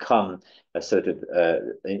qualities become a sort of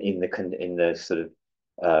in the sort of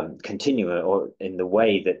continuum, or in the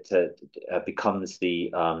way that becomes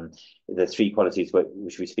the three qualities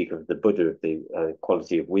which we speak of the Buddha, of the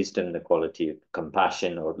quality of wisdom, the quality of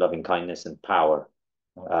compassion or loving kindness, and power,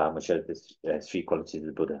 which are the three qualities of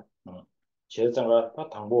the Buddha.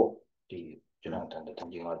 지난 단데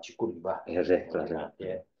단지가 지구리바 예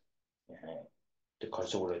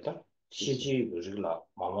그래서 그랬다 시지 의리라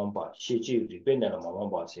마만바 시지 리베네라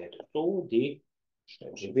마만바세 또디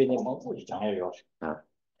리베네 마고지 장해요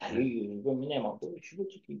이 리베네 마고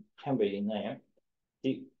시부지 캠베 있나요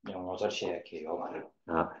이 영어자시에 개요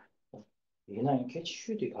이나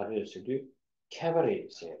캐치슈디 가르쳤을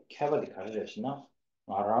캐바레세 캐바디 가르쳤으나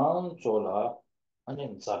마란 졸라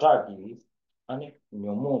아니 자자기 아니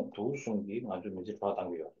묘모 두순기 아주 미지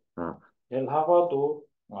파당이요. 엘하바도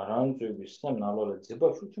마란 쪽이 세미나로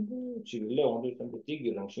제바 슈팅부 지글레 온도 좀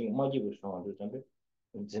디기랑 신 마지부 상황도 좀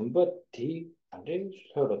젠바티 안데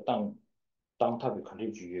서로 땅탑이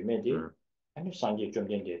관리 주요메디 아니 상계 좀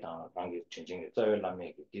된데다 관계 진정에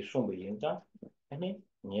자외라메 디송부 인자 아니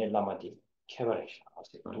니 라마디 캐바레시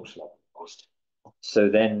아세 두슬라 코스트. So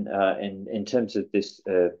then in terms of this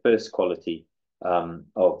first quality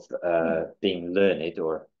of being learned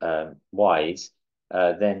or wise,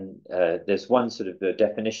 then there's one sort of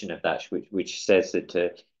definition of that which says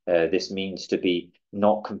that this means to be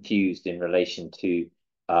not confused in relation to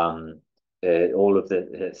all of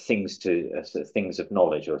the things of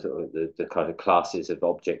knowledge, or the kind of classes of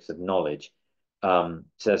objects of knowledge. So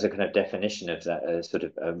there's a kind of definition of that, sort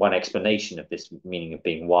of one explanation of this meaning of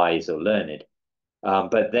being wise or learned.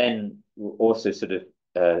 But then also sort of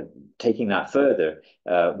taking that further,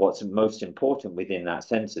 what's most important within that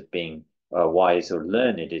sense of being wise or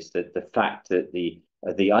learned is that the fact that the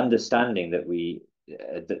understanding that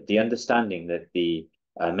the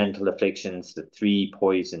mental afflictions, the three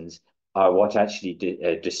poisons, are what actually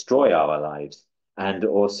destroy our lives, and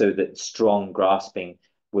also that strong grasping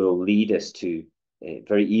will lead us to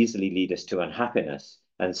very easily lead us to unhappiness.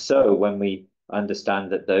 And so when we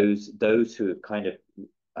understand that those who have kind of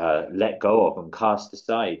let go of and cast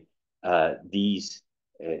aside these,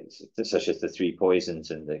 such as the three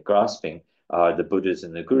poisons and the grasping, are the Buddhas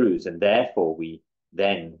and the Gurus, and therefore we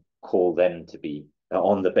then call them to be,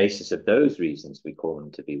 on the basis of those reasons, we call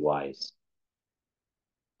them to be wise.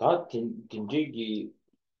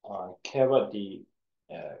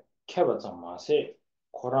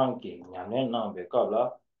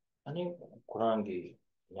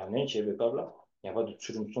 야바도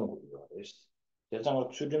추름 송고요. 대장을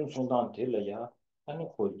추름 송단 될래야 아니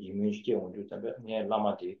그 이미지게 온줄 때문에 네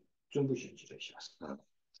라마디 준부시지를 시켰어.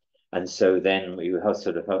 And so then we have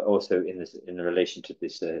sort of also in relation to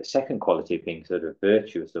this second quality of being sort of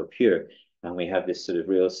virtuous or pure, and we have this sort of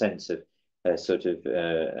real sense of sort of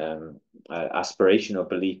aspiration or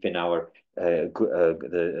belief in our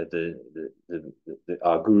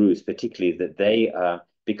our gurus, particularly, that they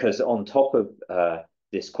because on top of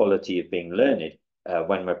this quality of being learned,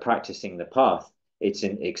 when we're practicing the path, it's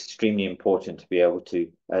extremely important to be able to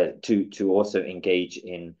also engage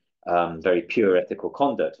in very pure ethical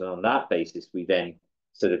conduct. And on that basis, we then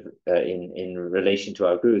sort of, in relation to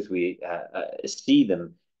our gurus, we see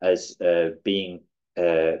them as being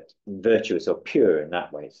virtuous or pure in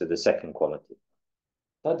that way. So the second quality.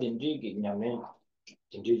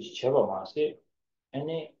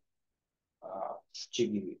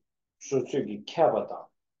 수수기 캐바다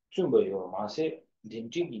준비요 마세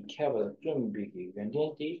딘지기 캐버 좀 비기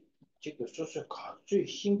웬덴디 지금 소소 가주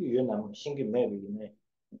신규 연남 신규 매비네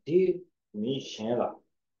디 미신라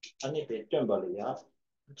아니 배점발이야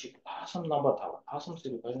지 파섬 넘버 다 파섬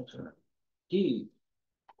쓰기 가는 디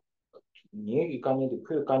니에기 까니디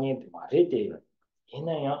그 까니디 말해대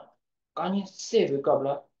얘네야 까니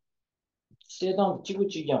세베까블라 세당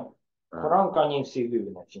지구지경 그런 까니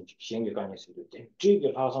세비나 진짜 신규 까니 세비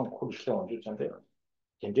지기 파섬 쿨 키워 주던데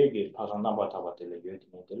딘지기 파섬 넘버 다 받을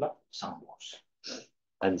요디네들라 상보스.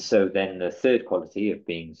 And so then the third quality of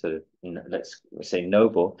being sort of, let's say,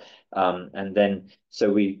 noble, and then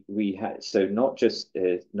so we had so not just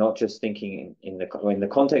thinking in the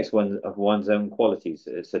context of one's own qualities,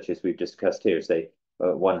 such as we've discussed here. Say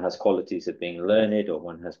one has qualities of being learned, or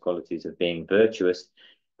one has qualities of being virtuous.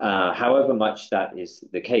 However much that is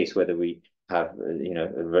the case, whether we have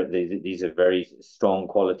these are very strong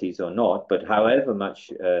qualities or not, but however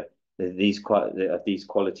much these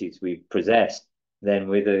qualities we possess, then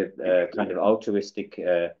with a kind of altruistic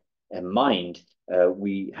mind,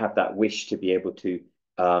 we have that wish to be able to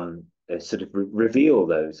sort of reveal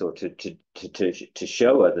those, or to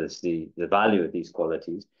show others the value of these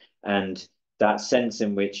qualities, and that sense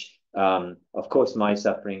in which, of course, my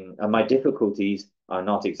suffering and my difficulties are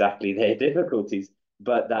not exactly their difficulties,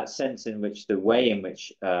 but that sense in which the way in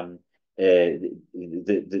which the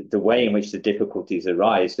way in which the difficulties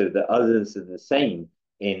arise, so that others are the same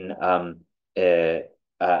in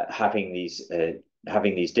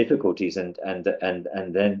having these difficulties, and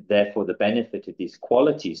then therefore the benefit of these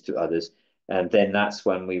qualities to others, and then that's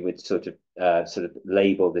when we would sort of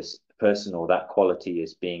label this person or that quality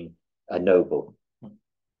as being a noble.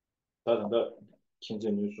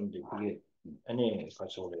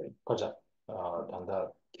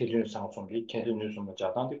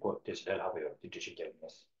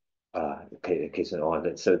 Okay,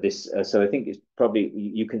 so this, so I think it's probably,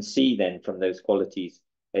 you can see then from those qualities,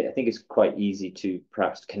 I think it's quite easy to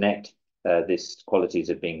perhaps connect these qualities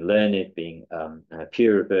of being learned, being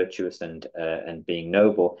pure, virtuous, and being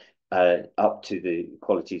noble, up to the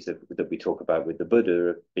qualities that we talk about with the Buddha,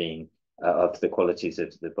 of being of the qualities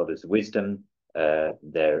of the Buddha's wisdom,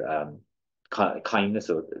 their kindness,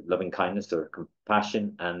 or loving kindness, or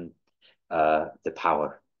compassion, and the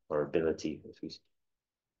power or ability, as we.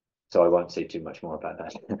 So I won't say too much more about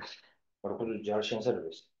that.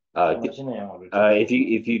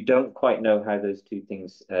 If you don't quite know how those two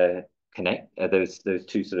things connect, those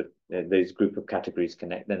two sort of those group of categories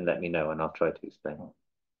connect, then let me know and I'll try to explain.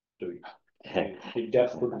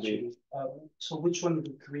 So which one of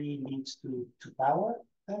the three leads to power?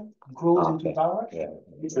 Grows into power? Yeah.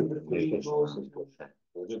 Which one of the three grows into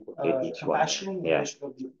compassion? Yeah.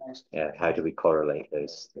 Yeah. How do we correlate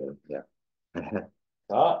those? Yeah.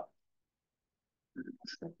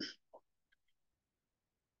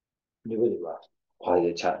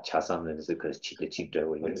 차상면에서 그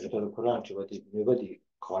직접적으로 이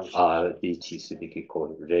지수들이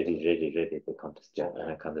고 ready the contest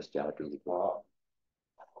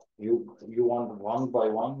you want one by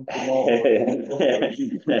one to know?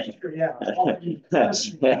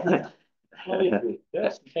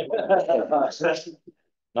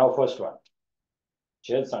 Now first one.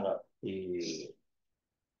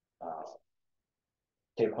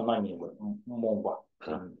 대권하니 뭔가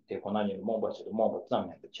대권하니 뭔가 지도 뭔가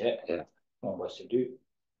짬에 제 뭔가 시도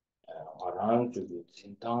아랑 주기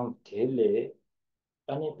진당 텔레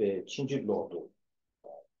아니 배 친지로도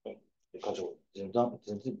가지고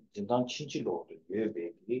진당 친지로도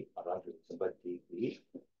예배기 아랑 주기 선발되기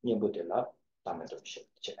님보들라 담에도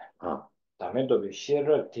제 담에도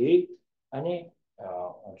쉐르티 아니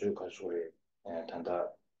언제 가지고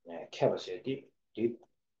단다 캐버세디 디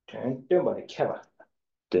temporary 캐버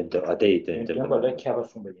temporary 캐버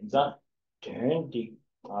숨을 인자 된디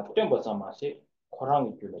temporary 사마시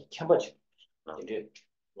코랑이 줄에 캐버지 이제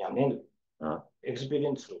양내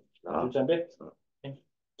experience로 주장배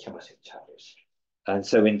캐버세 차례시. And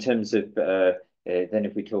so in terms of then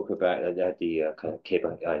if we talk about the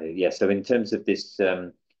so in terms of this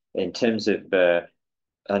in terms of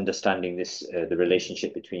understanding this the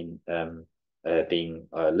relationship between being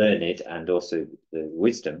learned and also the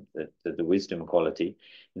wisdom, the wisdom quality,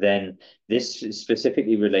 then this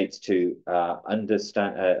specifically relates to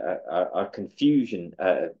understand our confusion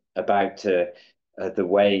about the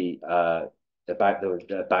way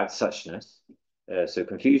about suchness. So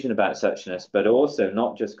confusion about suchness, but also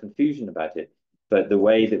not just confusion about it, but the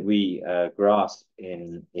way that we grasp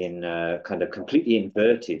in kind of completely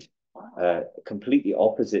inverted, completely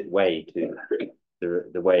opposite way to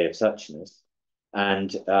the way of suchness.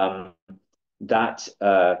 And that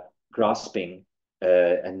grasping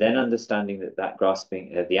and then understanding that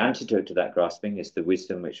grasping, the antidote to that grasping is the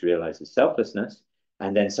wisdom which realizes selflessness.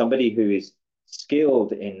 And then somebody who is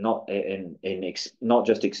skilled in not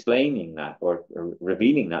just explaining that or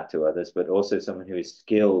revealing that to others, but also someone who is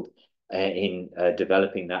skilled in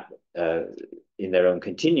developing that in their own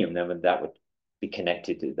continuum, then that would be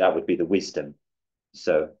connected to, that would be the wisdom.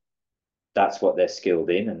 So that's what they're skilled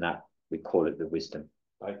in, and that we call it the wisdom.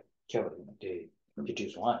 Right. It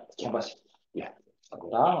is one. Yeah.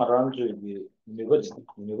 Around the never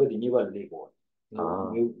label.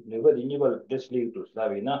 Never just leave to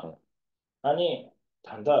Slavina. Ani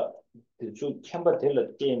Tanda the Chu Chamber Taylor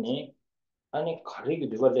Deni, Ani Karig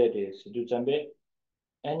Divalere, Sidu Jambe,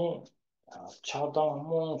 any Chadam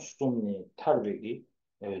Mon Sumni Tarvigi,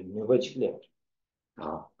 Never Chile.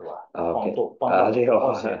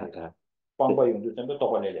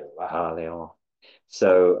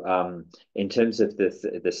 So in terms of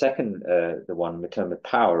the second, the one, the term of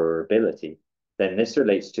power or ability, then this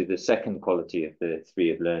relates to the second quality of the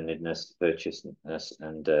three of learnedness, virtuousness,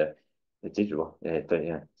 and the digital, so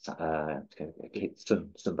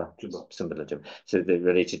they're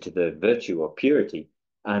related to the virtue or purity.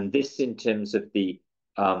 And this in terms of the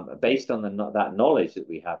based on that knowledge that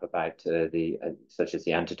we have about such as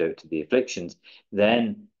the antidote to the afflictions,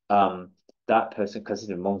 then that person, because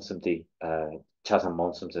it's monsumti, chasam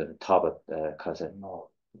monsumti, taba cousin.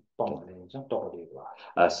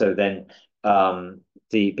 So then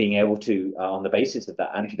the being able to, on the basis of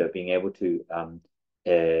that antidote, being able to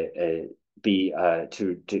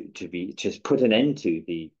just put an end to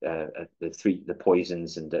the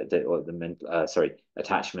poisons and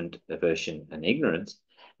attachment, aversion, and ignorance,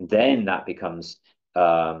 then that becomes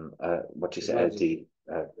what you say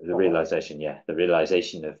the realization, the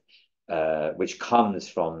realization of which comes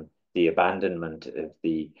from the abandonment of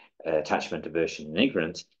the attachment, aversion, and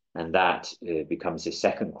ignorance, and that becomes the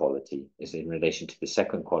second quality, is in relation to the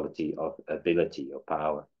second quality of ability or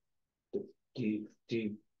power. The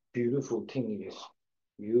beautiful thing is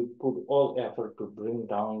you put all effort to bring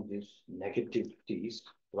down these negativities,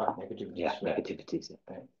 right? Negativities.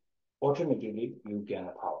 Right? Ultimately, you gain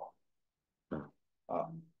power.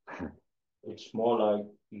 It's more like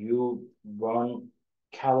you burn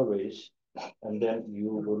calories and then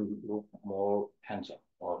you will look more handsome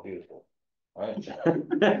or beautiful. Right?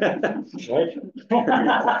 Right?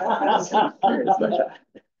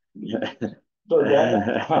 So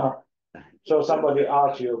that so somebody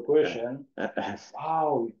asks you a question,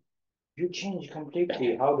 wow, you changed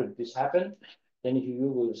completely. How did this happen? Then you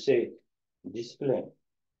will say, discipline.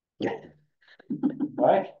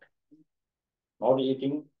 Right? Not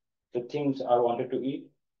eating the things I wanted to eat,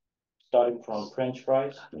 starting from French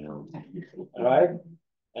fries, right?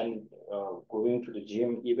 And going to the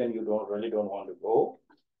gym, even you really don't want to go,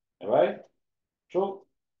 right? So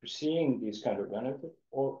seeing this kind of benefit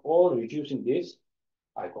or reducing this,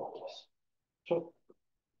 I got this. So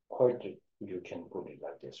quite you can put it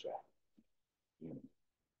like this way.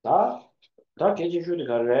 다 계집주의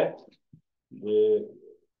가래 그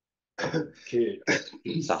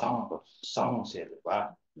상세를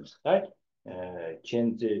봐. right?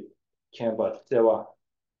 켄지 켄바 제와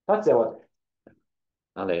다 제와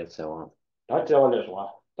알레 세와 다 제와를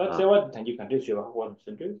좋아. 다 제와 단지 컨디션 하고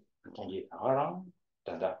있는데 단지 나랑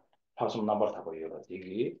단다 파송 넘버 타고 이거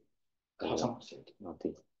되게 파송세.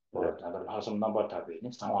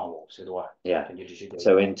 Yeah.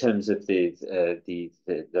 So in terms of the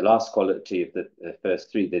last quality of the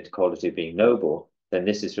first three, the quality of being noble, then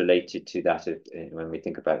this is related to that of when we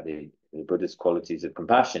think about the Buddhist qualities of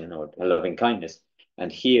compassion or loving kindness.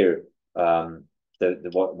 And here, one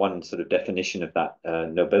sort of definition of that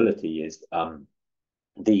nobility is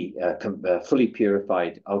the fully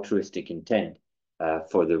purified altruistic intent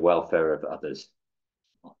for the welfare of others.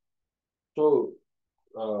 So,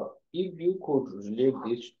 if you could relate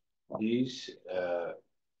these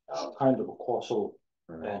kind of causal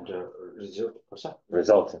and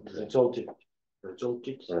resultant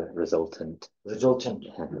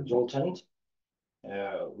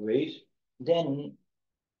ways, then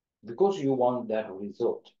because you want that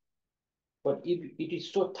result, but if it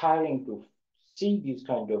is so tiring to see this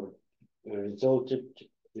kind of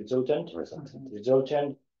resultant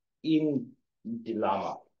in the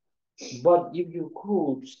Lama. But if you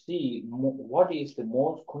could see what is the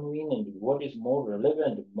most convenient, what is more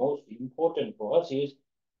relevant, most important for us is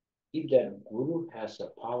if that Guru has the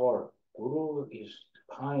power, Guru is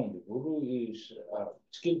kind, Guru is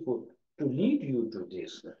skillful to lead you to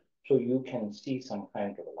this, so you can see some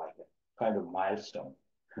kind of milestone.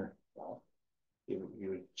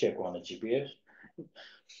 You check on the GPS,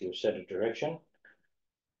 you set a direction,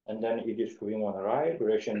 and then it is going on the right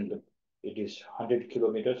direction. It is 100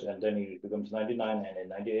 kilometers, and then it becomes 99 and then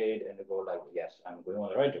 98, and it go like, yes, I'm going on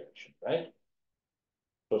the right direction, right?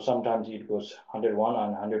 So sometimes it goes 101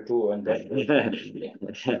 and 102, and then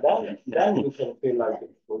then you can feel like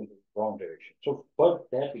it's going in the wrong direction. So, but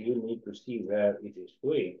that you need to see where it is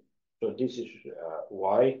going. So this is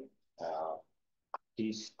why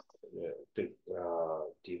these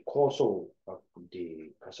the causal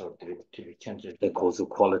The causal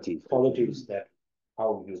qualities that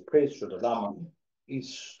how you praise to the Lama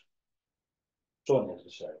is so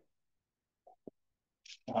necessary.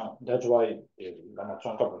 That's why Lama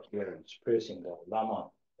Tsongkhapa here is praising the Lama,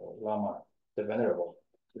 the Venerable.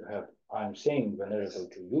 You have, I'm saying Venerable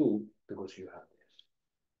to you because you have this.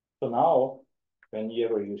 So now,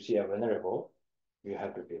 whenever you see a Venerable, you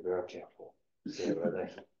have to be very careful. See whether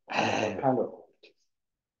what kind of quality.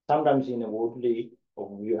 Sometimes in a worldly,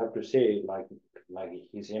 you have to say like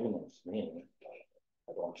His Eminence meaning.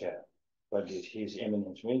 I don't care. But His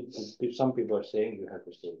Eminence means, some people are saying you have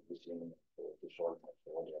to say His Eminence or His Holiness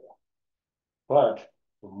or whatever. But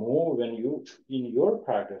more when you, in your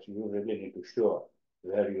practice, you really need to show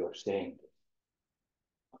where you are saying this.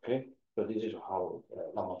 Okay? So this is how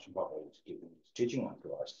Lama Tsongkhapa is giving this teaching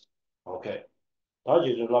unto us. Okay. That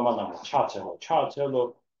is Lama Nama Cha-Tselo.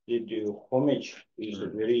 Cha-Tselo, the homage is a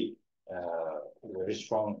very, very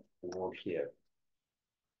strong word here.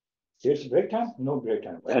 There's break time? No break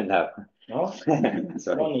time. Right? No. No?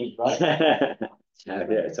 Sorry. No need, right?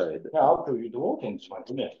 Yeah, sorry. Yeah, after you do walking, it's my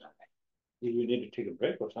goodness. If you need to take a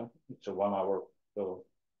break or something, it's a 1 hour. So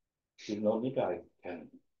if no need, I can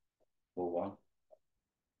move on.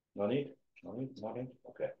 No need? No need? No need?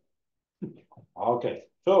 Okay. Okay.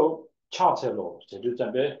 So, Cha-Tselo,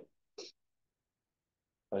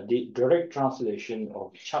 the direct translation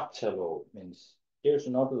of Cha-Tselo means there's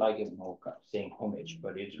not like a saying homage,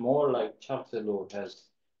 but it's more like Cha-Tselo has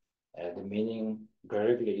the meaning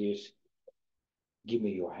directly is give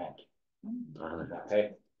me your hand.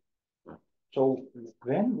 Okay. So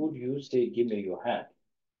when would you say give me your hand?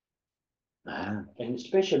 And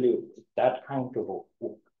especially that kind of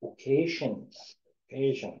occasion,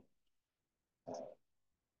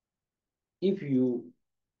 if you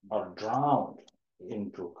are drowned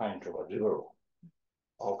into kind of a river,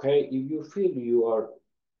 okay, if you feel you are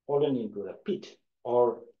fallen into a pit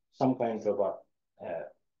or some kind of a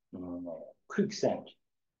quicksand,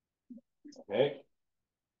 okay,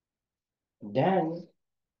 then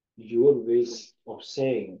your way of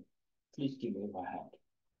saying, please give me my hand,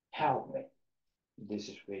 help me. This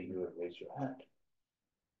is where you raise your hand.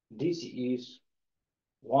 This is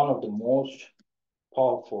one of the most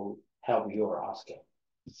powerful help you are asking.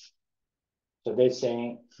 So they're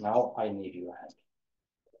saying, now I need your hand.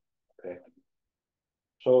 Okay.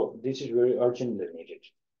 So this is very urgently needed.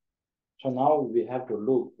 So now we have to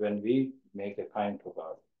look when we make a kind of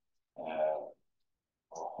a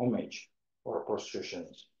homage or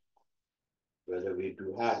prostrations, whether we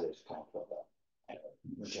do have this kind of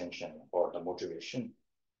intention or the motivation,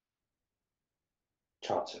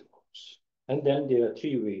 charts of course. And then there are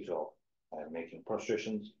 3 ways of making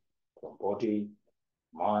prostrations from body,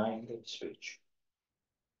 mind, and speech.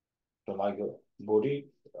 So like a body,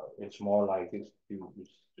 it's more like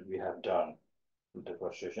we have done with the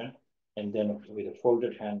prostration. And then with a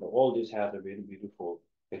folded hand, all this has a very beautiful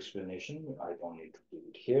explanation. I don't need to do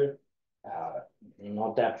it here.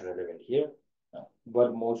 Not that relevant here.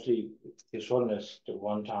 But mostly His Holiness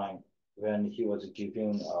one time when he was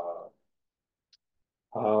giving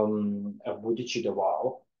a bodhicitta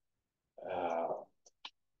vow,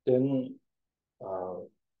 then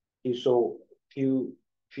he saw few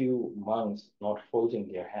monks not folding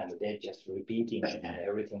their hand, they're just repeating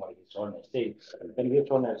everything what His Holiness said. And His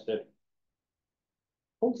Holiness said,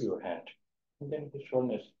 hold your hand. And then His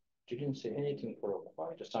Holiness didn't say anything for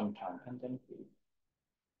quite some time. And then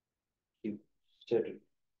he said it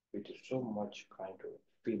with so much kind of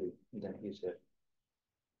feeling. And then he said,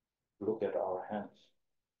 look at our hands.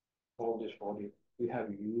 All this body, we have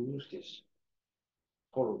used this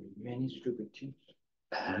for many stupid things.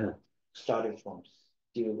 Starting from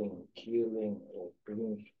stealing, killing,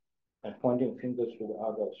 bringing, and pointing fingers to the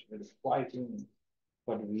others, with fighting,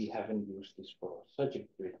 but we haven't used this for such a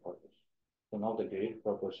great purpose. So now the great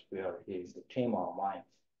purpose we are here is to tame our mind.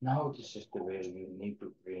 Now this is the way you need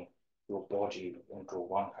to bring your body into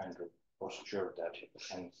one kind of posture that it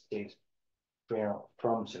can stay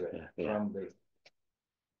from the and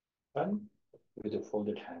with a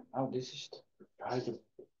folded hand. Now this is the right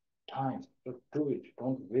time to do it.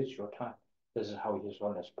 Don't waste your time. This is how His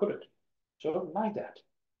Holiness put it. So like that.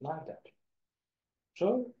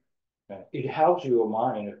 So, It helps your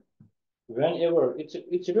mind whenever.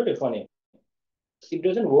 It's really funny. It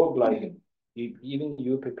doesn't work like even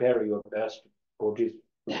you prepare your best Buddhist,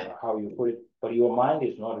 how you put it, but your mind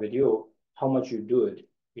is not with you. How much you do it,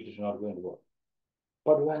 it is not going to work.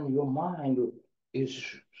 But when your mind is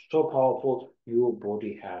so powerful, your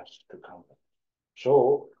body has to come.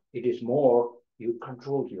 So it is more you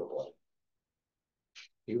control your body.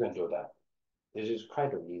 You can do that. This is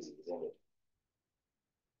kind of easy, isn't it?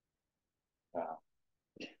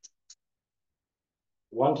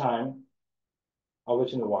 One time, I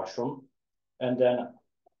was in the washroom, and then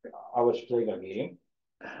I was playing a game,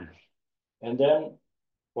 and then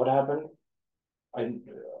what happened? I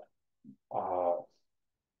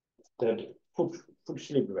that foot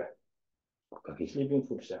slip away. Sleeping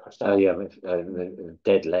foot set. Oh yeah,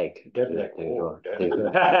 dead leg. Dead leg. Oh, Dead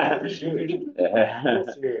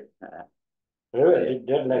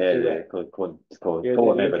leg. Called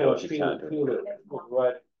Feel it,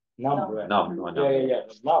 right? Numb, right? Yeah.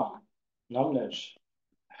 Numbness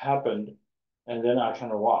happened, and then I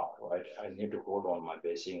cannot walk, right? I need to hold on my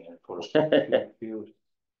basing and for feel.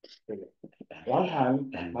 One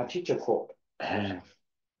time, my teacher called.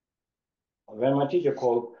 When my teacher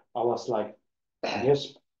called, I was like,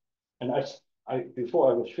 yes. And I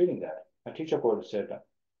before I was feeling that, my teacher called and said,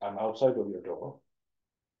 I'm outside of your door.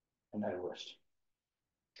 And I rushed.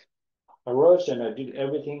 And I did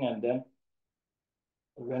everything. And then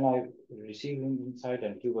when I received him inside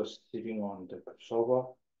and he was sitting on the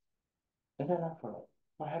sofa, and then I thought,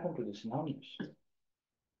 what happened to this numbness?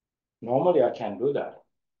 Normally I can't do that.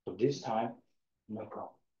 But this time, no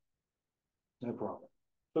problem. No problem.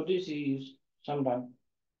 So this is sometimes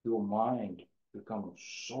your mind becomes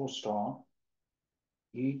so strong,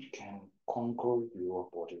 it can conquer your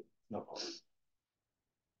body. No problem.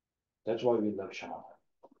 That's why we love shamatha,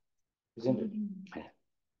 isn't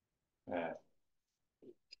it?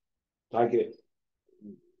 Like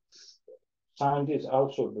scientists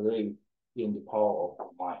also believe in the power of the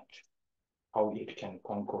mind, how it can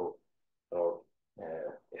conquer or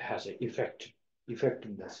it has an effect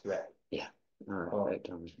in this way. Yeah. Effect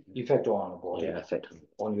on the body, effect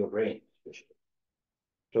on your brain, especially.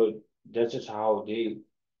 So that is how they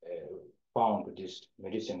found this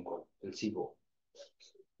medicine called placebo,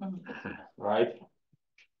 right?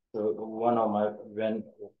 So when a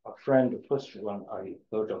friend, the first one I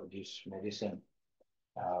heard of this medicine,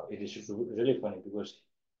 it is really funny because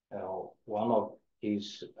one of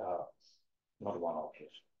his, not one of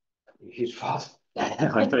his father.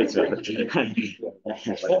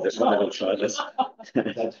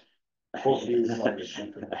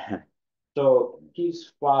 So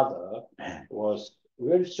his father was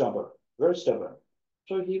very stubborn.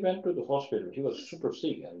 So he went to the hospital. He was super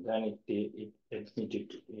sick, and then it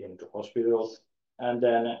admitted him to hospital, and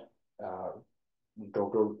then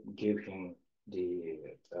doctor gave him the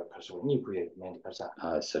sort of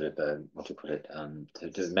what do you call it?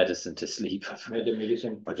 To medicine to sleep.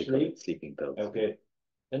 Medicine to sleep. Sleeping pills. Okay,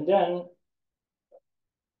 and then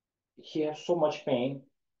he has so much pain,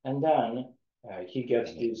 and then he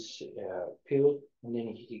gets this pill, and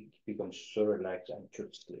then he becomes so relaxed and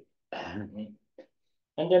should sleep.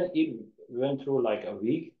 And then it went through like a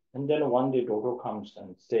week, and then one day doctor comes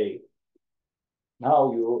and say,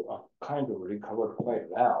 now you are kind of recovered quite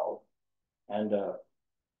well, and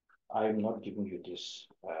I'm not giving you this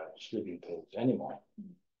sleeping pills anymore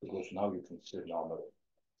because now you can sleep normally.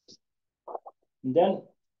 And then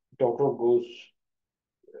doctor goes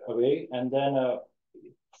away, and then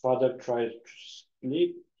father tries to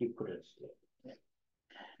sleep, he couldn't sleep.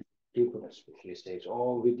 He couldn't sleep. He says,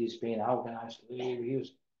 oh, with this pain, how can I sleep? He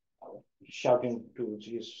was shouting to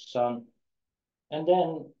his son. And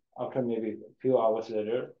then after maybe a few hours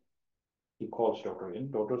later, he calls doctor in.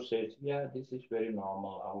 Doctor says, yeah, this is very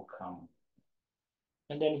normal. I will come.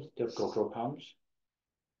 And then the doctor comes.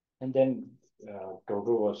 And then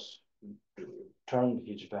doctor was turned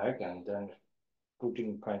his back and then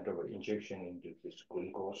putting kind of an injection into this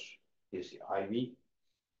glucose, this IV.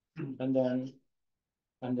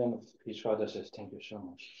 And then his father says, thank you so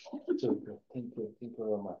much. So good. Thank you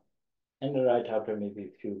very much. And right after maybe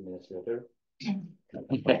a few minutes later,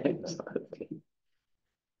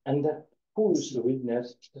 and that who is the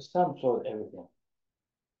witness? The son saw everything.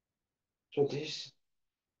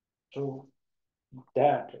 So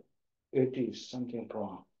that it is something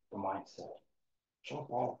from the mindset. So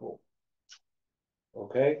powerful.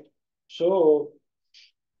 Okay? So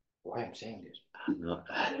why I'm saying this?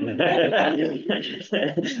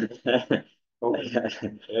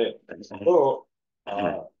 Okay. So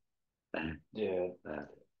yeah,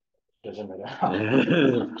 doesn't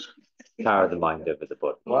matter. Power of the mind over the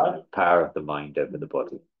body. What? Power of the mind over the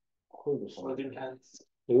body. Folding hands.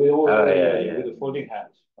 Yeah. With the folding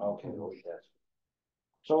hands. Okay, yes.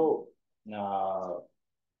 So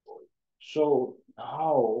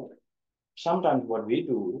how sometimes what we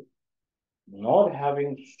do, not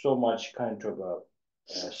having so much kind of a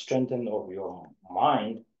strengthen of your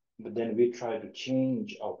mind, but then we try to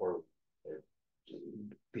change our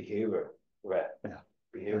behavior, right? Yeah.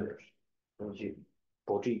 Behaviors,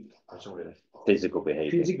 body, Physical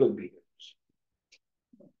behavior. physical behaviors,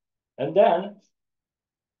 and then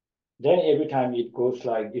every time it goes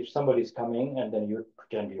like if somebody is coming and then you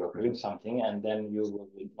pretend you're doing something and then you will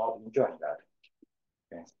be not enjoying that.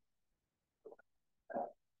 Okay.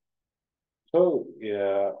 So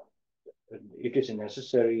it is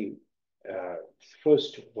necessary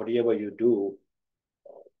first, whatever you do,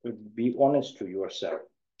 be honest to yourself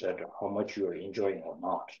that how much you are enjoying or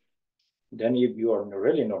not. Then if you are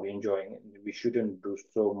really not enjoying, we shouldn't do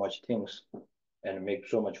so much things and make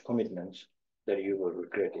so much commitments that you will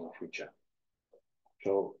regret in the future.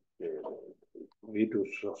 So we do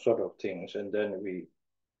sort of things and then we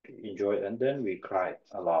enjoy and then we cry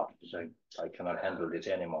a lot. It's like, I cannot handle this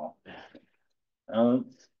anymore.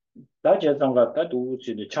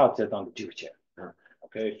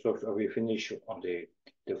 Okay, so we finish on the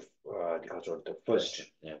first.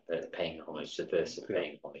 Yeah, the paying homage, the verse of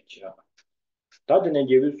paying homage. Yeah. 다들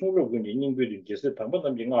이제 왜 소로 군이 인구도 제세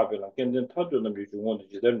담보담 징아벨라 근데 타도는 비중원도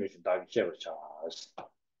제대로 다기 시작을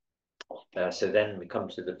So then we come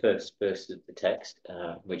to the first verse of the text,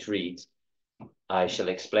 which reads, I shall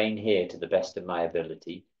explain here to the best of my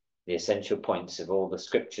ability the essential points of all the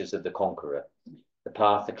scriptures of the conqueror, the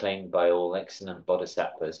path acclaimed by all excellent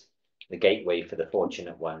bodhisattvas, the gateway for the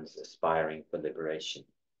fortunate ones aspiring for liberation.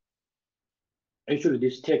 Actually,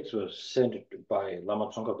 this text was sent by Lama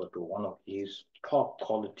Tsongkhapa to one of his top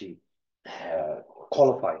quality,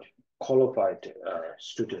 qualified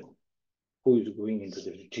student who is going into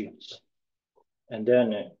the retreats. And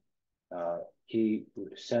then he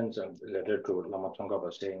sends a letter to Lama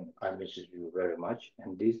Tsongkhapa saying, I miss you very much.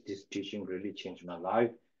 And this teaching really changed my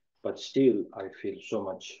life. But still, I feel so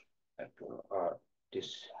much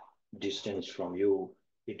this distance from you.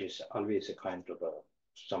 It is always a kind of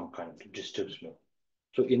some kind of disturbs me.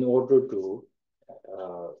 So in order to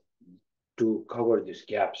cover these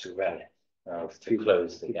gaps well, To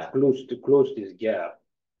close the gap. to close this gap,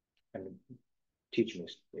 and teach me,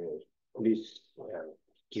 please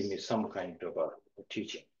give me some kind of a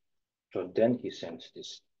teaching. So then he sends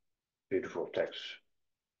this beautiful text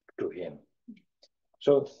to him.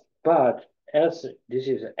 So, but as this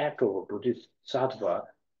is an act of a Buddhist sattva,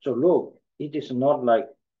 so look, it is not like,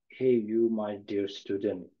 hey, you, my dear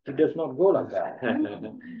student. It does not go like that.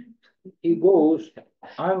 He goes,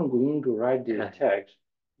 I'm going to write this text.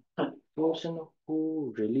 Person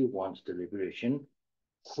who really wants the liberation,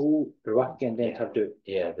 who can then have to.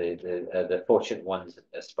 Yeah, the fortunate ones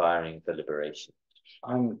aspiring for liberation.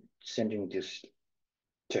 I'm sending this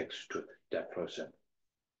text to that person.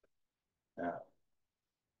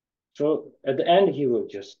 So at the end, he will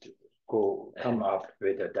just come up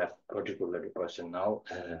with that particular person. Now,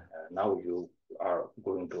 now you are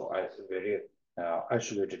going to a very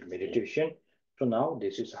isolated meditation. So now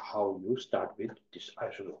this is how you start with this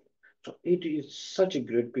isolation. So it is such a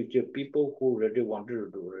great picture. People who really wanted to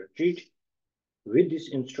do retreat with this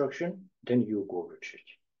instruction, then you go retreat.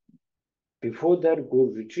 Before that, go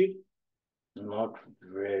retreat, not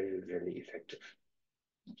very, really effective.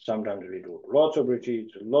 Sometimes we do lots of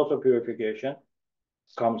retreats, lots of purification,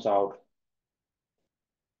 comes out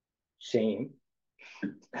same,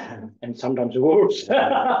 and sometimes worse,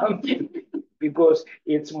 because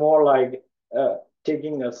it's more like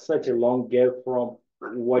taking such a long gap from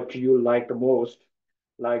what you like the most,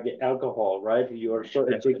 like alcohol, right? You are so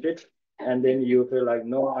addicted, and then you feel like,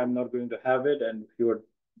 no, I'm not going to have it, and you're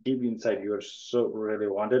deep inside, you're so really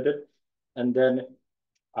wanted it, and then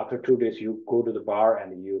after 2 days, you go to the bar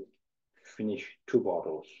and you finish 2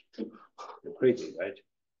 bottles. You're crazy, right?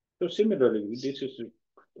 So similarly, this is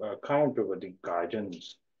kind of the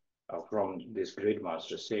guidance from this great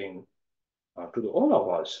master saying to all of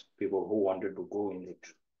us, people who wanted to go into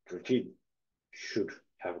retreat should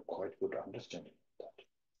have quite good understanding of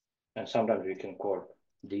that. And sometimes we can call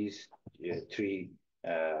these 3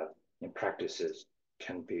 practices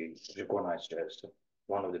can be recognized as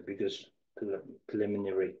one of the biggest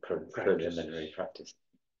preliminary practice.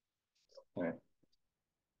 Right.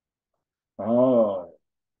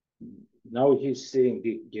 Now he's saying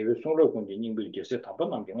the Gerusoro continuing to say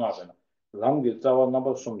Tabanam Gavana, Lamgi Zawa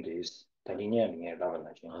number some days, Talinia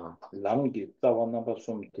Lavana, Lamgi Zawa number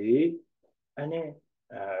some day, and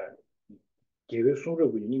제가 소로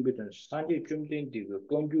그님부터 산지 좀 된데 그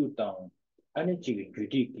건주 땅 안에 지금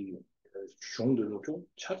규칙이 중도로 좀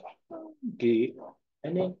차게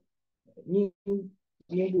아니 니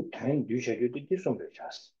니도 단 유셔도 뒤송을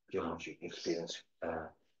잤어. 그런 experience.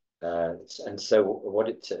 And so what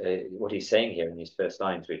he's saying here in these first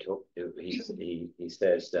lines, he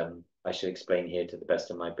says, I shall explain here to the best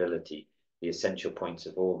of my ability the essential points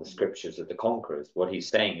of all the scriptures of the conquerors. What he's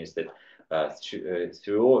saying is that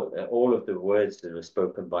through all of the words that were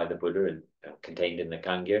spoken by the Buddha and contained in the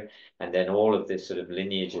Kangya, and then all of this sort of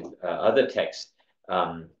lineage of other texts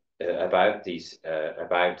about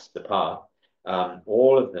the path,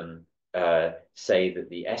 all of them say that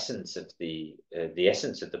the essence of the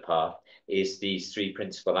path is these three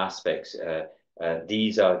principal aspects.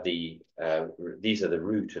 These are the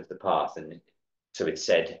root of the path, and so it's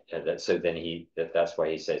said that. So then that's why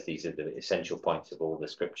he says these are the essential points of all the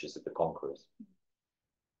scriptures of the conquerors.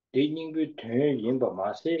 대닝그 대인바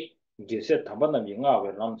마세 제세 담바남이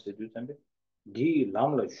ngawe 람세 두선데 디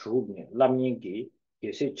람라 슈브니 람닝기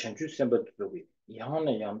제세 천주 셈버도비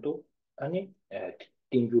양나 양도 아니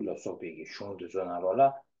띵줄라 소베기 숑도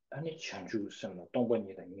전화로라 아니 천주 셈나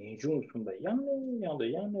동번이다 니중 숨다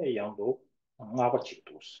양내 양도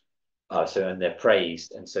nga바치도스. So and they're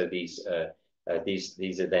praised, and so these are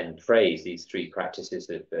then praised. These three practices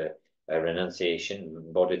of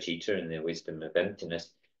renunciation, bodhicitta, and the wisdom of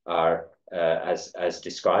emptiness are as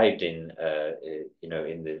described in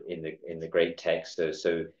the great text.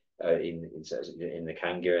 So in the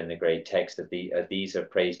Kangya and the great text, that these are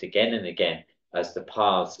praised again and again as the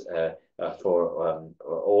paths for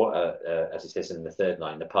all, as it says in the third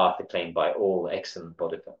line, the path acclaimed by all excellent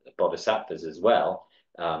bodhisattvas as well.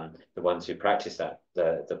 The ones who practice that,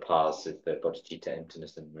 the paths of the bodhicitta,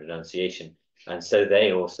 emptiness, and renunciation, and so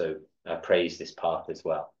they also praise this path as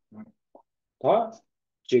well.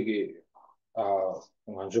 저기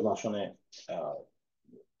완주가 손에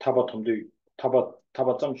타바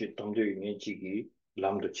점시 덤도 있는 지기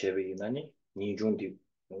람도 제베이나니 니중디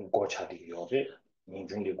고차디 요래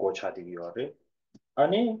니중디 고차디 요래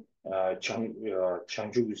아니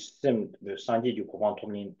장주 쌤 산지지 고반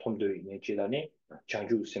톰도 있는 지다니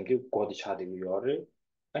장주 쌤기 고디 차디 요래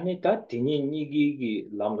아니 다 디니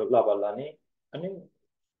니기기 람도 라발라니 아니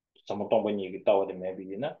사모동번 얘기 따와데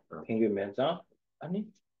매비나 핑규면서 아니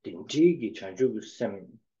딘지기 장주 쌤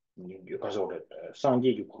가서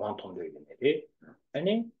상지지 고반 톰도 있는데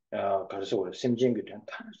아니 가서 우리 쌤쟁이 된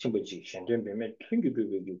타심부지 현대면에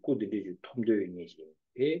튕기비비 꾸디디 톰도 있는지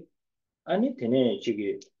아니 되네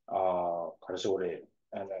지기 가서 우리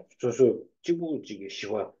소소 지구 지기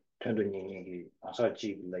시와 된도니 얘기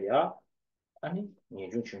아사지라야 아니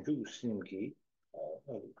니중 천주 스님기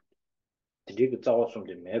되게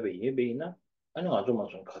자와som데 매베 예베이나 아니 아주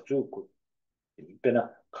맞은 가지고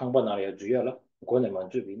배나 강반나야 주야라 고네만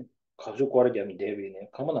주비네 가지고 거라게 대비네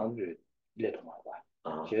강반나 주 레토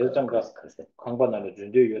말봐 제장가 강반나를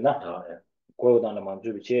준대요나 고요다는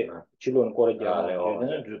만주비체 치료는 거라게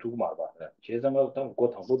되는 주두고 말봐 제장가 당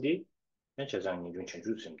고탕부디 제장이 좀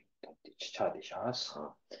천주심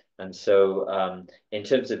And so in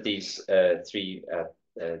terms of these three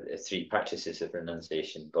practices of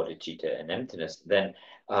renunciation, bodhicitta, and emptiness, then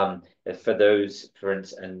for those, for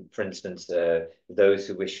instance, those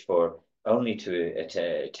who wish for only to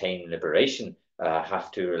attain liberation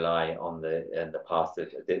have to rely on the path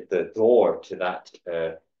of the door to that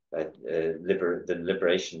the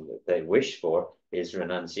liberation that they wish for is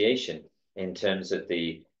renunciation. In terms of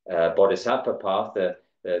the bodhisattva path,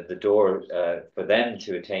 the door for them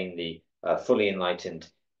to attain the fully enlightened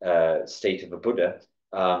state of a Buddha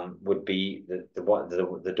would be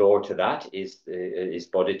the door to that is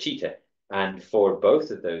bodhicitta, and for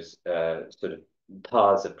both of those sort of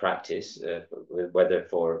paths of practice, whether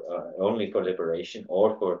for only for liberation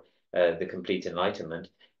or for the complete enlightenment,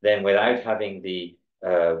 then without having the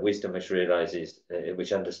wisdom which realizes,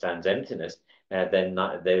 which understands emptiness, then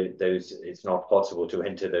those it's not possible to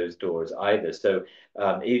enter those doors either. So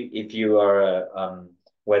if you are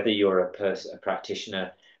whether you're a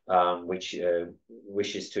practitioner which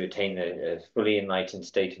wishes to attain a fully enlightened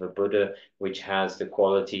state of a Buddha, which has the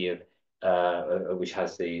quality of which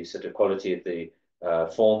has the sort of quality of the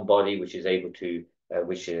form body, which is able to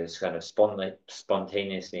which is kind of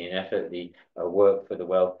spontaneously and effortlessly work for the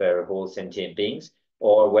welfare of all sentient beings,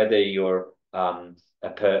 or whether you're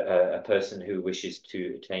a person who wishes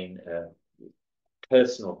to attain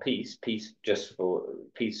personal peace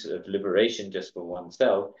of liberation just for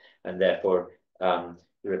oneself, and therefore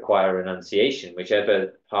require renunciation,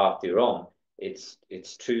 whichever path you're on. It's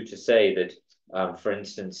true to say that for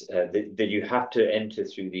instance, that you have to enter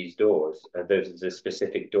through these doors. Those are the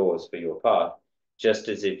specific doors for your path, just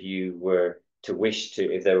as if you were to wish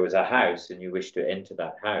to, if there was a house and you wish to enter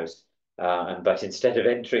that house, but instead of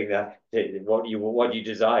entering that, what you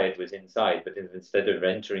desired was inside, but instead of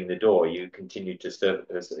entering the door, you continued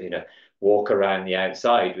to walk around the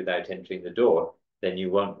outside without entering the door. Then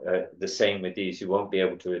you won't. The same with these, you won't be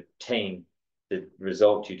able to attain the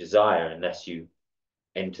result you desire unless you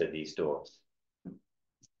enter these doors.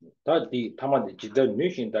 다디 타마디 지더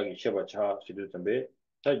뉴신다기 셔바차 시두점베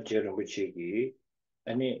다 제르부치기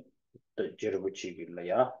아니 더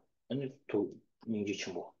제르부치기라야 아니 또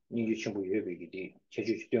닝지친구 예비기디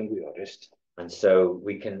제주 연구요 레스트. And so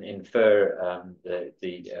we can infer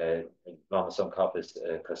the Lama Tsongkhapa's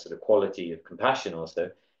sort of quality of compassion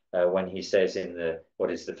also when he says in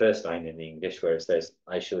what is the first line in the English, where it says,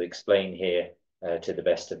 "I shall explain here to the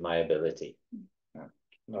best of my ability."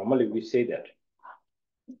 Normally we say that,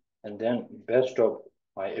 and then best of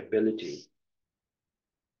my ability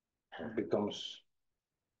becomes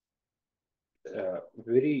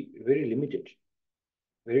very limited,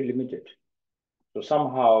 very limited. So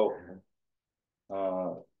somehow.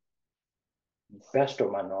 Best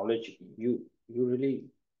of my knowledge, you really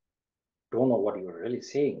don't know what you're really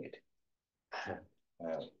saying it.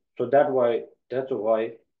 So that's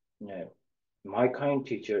why my kind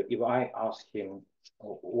teacher, if I ask him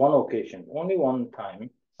one occasion, only one time,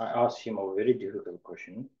 I asked him a very difficult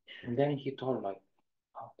question, and then he thought like,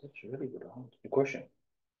 oh, that's a really good question.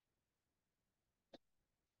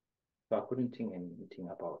 So I couldn't think anything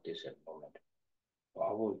about this at the moment. So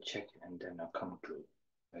I will check and then I'll come to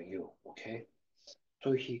you, okay?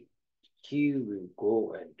 So he will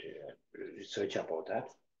go and research about that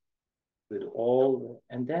with all,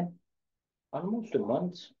 and then almost a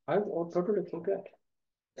month, I will totally forget.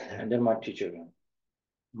 And then my teacher,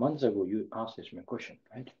 months ago, you asked this my question,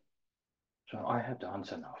 right? So I have the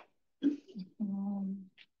answer now.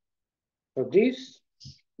 So this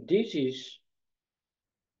is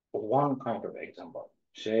one kind of example,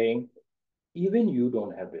 saying, even you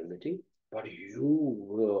don't have ability, but you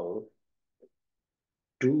will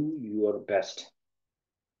do your best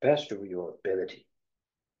of your ability.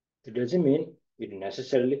 It doesn't mean it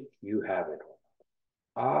necessarily you have it.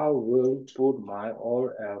 I will put my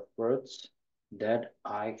all efforts that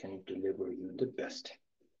I can deliver you the best.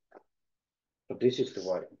 So this is the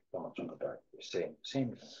word Tsongkhapa is saying.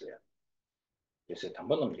 Same thing here. He said,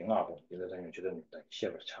 "Tambanam jingabo, yada zanyo chidan da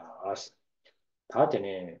sheba chas." Ta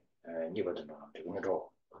tene nibadan no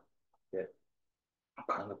tegumero.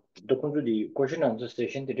 The question and answer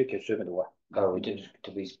station did you serve the what? Oh, we did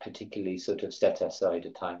to be particularly sort of set aside a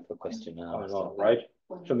time for question and answer. Right.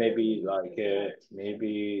 So maybe like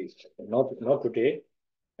maybe not today.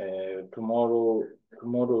 Tomorrow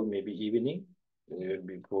maybe evening.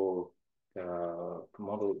 Before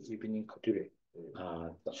tomorrow evening today.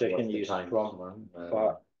 Session is from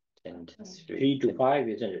 10 to 3 to 5,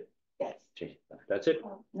 isn't it? Yes. That's it?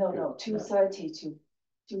 No, 2:30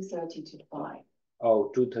 to 5.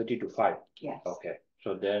 Oh, 2:30 to 5. Yes. Okay.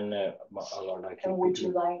 So then, like. And would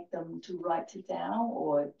you like them to write it down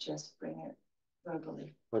or just bring it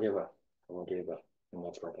verbally? Whatever,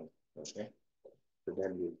 no problem. Okay. So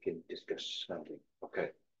then we can discuss something.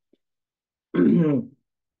 Okay.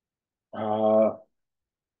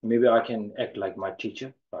 Maybe I can act like my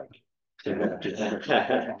teacher, like go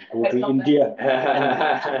to India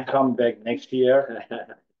and come back next year,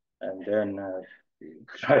 and then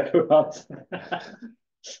try to answer.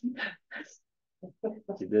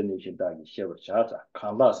 Then you should die.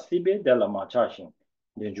 Kanda sibe della machashi.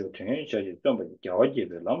 Then you turn, shall you don't be Georgie,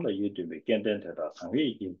 the lumber you do begin then to that some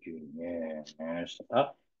way give you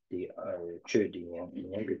the trading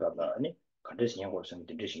in everybody. Condition was some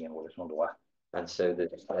condition was on the one. And so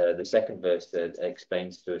the second verse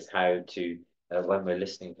explains to us how to, when we're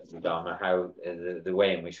listening to the Dharma, how the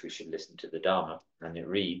way in which we should listen to the Dharma. And it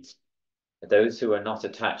reads, "Those who are not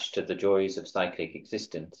attached to the joys of cyclic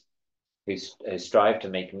existence, who strive to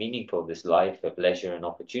make meaningful this life of leisure and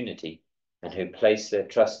opportunity, and who place their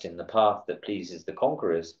trust in the path that pleases the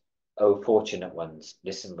conquerors, O fortunate ones,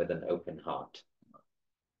 listen with an open heart."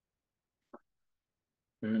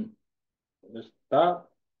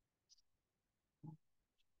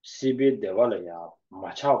 Sibi devalaya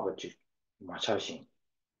machashi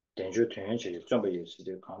denju tenche jombe yesi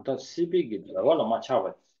de kanta sibi gi devala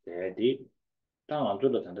machawa de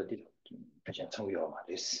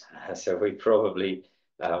So we probably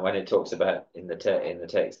when it talks about in the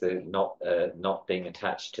text the not being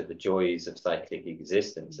attached to the joys of cyclic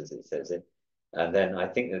existence, as it says it, and then I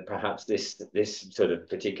think that perhaps this sort of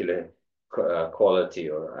particular quality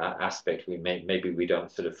or aspect, maybe we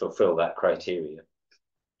don't sort of fulfill that criteria.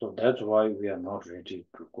 So that's why we are not ready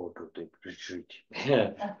to go to the retreat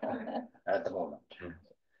at the moment.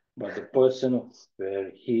 But the person where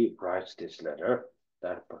he writes this letter,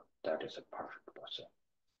 that is a perfect person.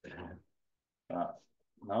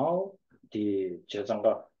 Now the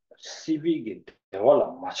제자가 시비기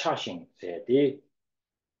대화라 마차신 세대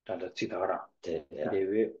다다 지다라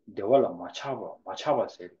대외 대화라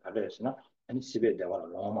마차바세 가르스나 아니 시비 대화라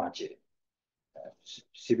로마지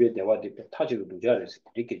시비 대화디 타지도 두자레스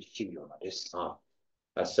이렇게 지기요나 됐어.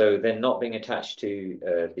 So then not being attached to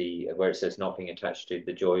where it says not being attached to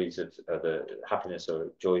the joys of the happiness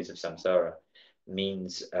or joys of samsara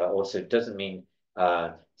means also doesn't mean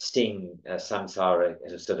seeing samsara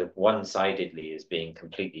as a sort of one-sidedly as being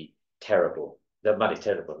completely terrible. The 말이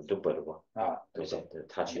terrible, dubbable.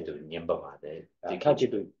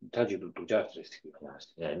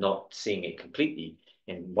 Not seeing it completely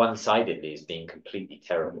in one-sidedly as being completely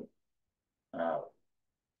terrible.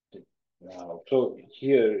 So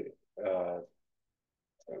here,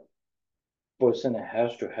 person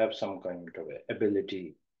has to have some kind of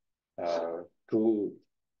ability to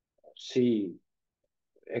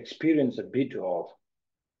experience a bit of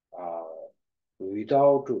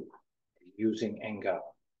without using anger,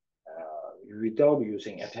 without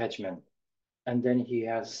using attachment, and then he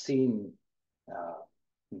has seen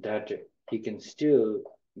that he can still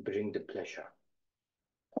bring the pleasure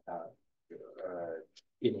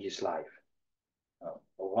in his life.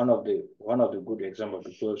 One of the good examples,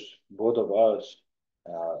 because both of us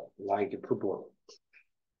like football.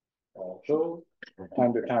 So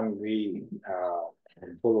time to time we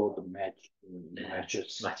follow the matches.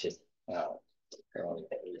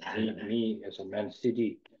 Me as a Man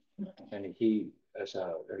City, and he as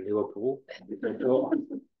a Liverpool.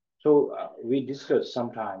 So we discuss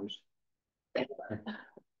sometimes,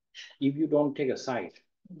 if you don't take a side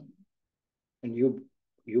and you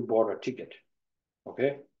bought a ticket,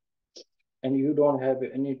 okay, and you don't have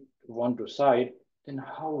anyone to side, then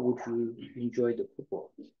how would you enjoy the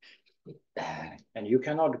football? And you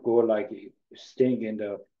cannot go like staying in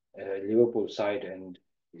the Liverpool side, and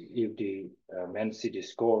if the Man City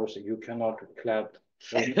scores, you cannot clap.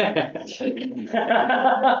 That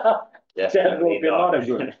will be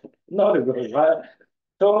not a good, right?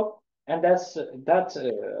 So, and that's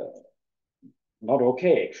not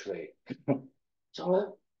okay actually.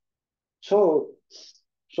 So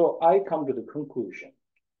I come to the conclusion: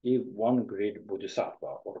 if one great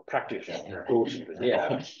bodhisattva or practitioner goes to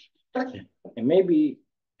there, and maybe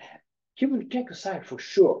he will take a side for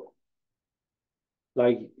sure.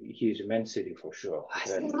 Like he's Man City for sure.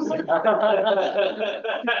 So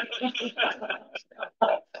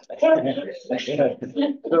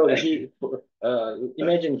he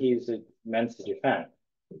imagine he's a Man City fan,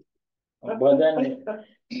 but then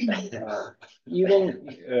even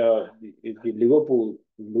if the Liverpool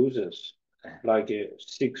loses like a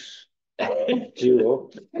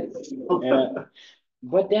 6-0,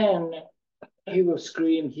 but then he will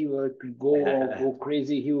scream, he will go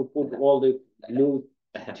crazy, he will put all the blue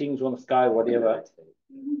things on the sky, whatever.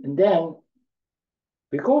 And then,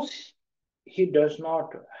 because he does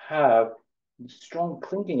not have strong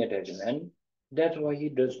clinging attachment, that's why he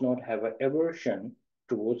does not have an aversion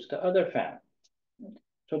towards the other fan.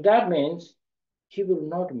 So that means he will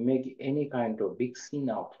not make any kind of big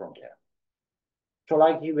scene out from there. So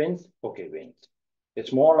like he wins, okay, wins.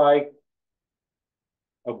 It's more like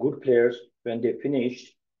a good players, when they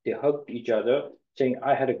finished, they hugged each other saying,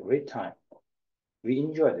 I had a great time. We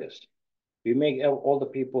enjoy this. We make all the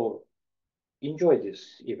people enjoy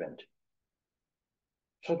this event.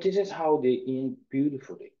 So this is how they end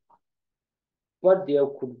beautifully. But there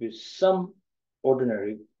could be some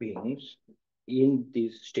ordinary beings in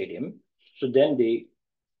this stadium. So then they,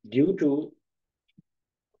 due to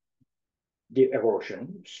the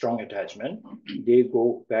aversion, strong attachment, they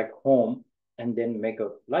go back home and then make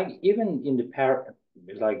a, like even in the parent,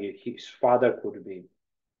 like his father could be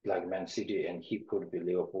like Man City and he could be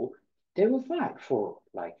Liverpool, they will fight for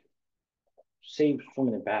like say so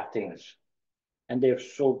many bad things. And they're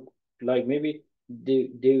so like maybe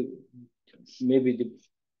maybe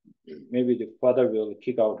the father will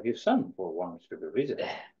kick out his son for one stupid reason.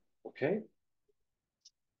 Okay.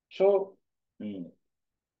 So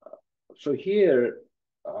so here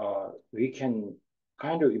we can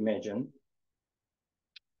kind of imagine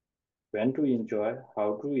when to enjoy,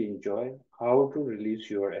 how to release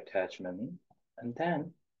your attachment, and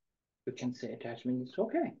then we can say attachment is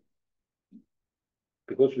okay.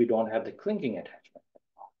 Because we don't have the clinging attachment.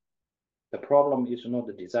 The problem is not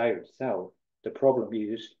the desire itself. The problem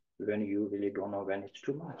is when you really don't know when it's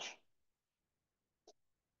too much.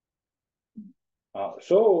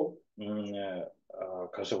 So,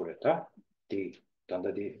 Kasawreta, the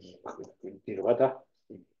Tandadi, Dirvata,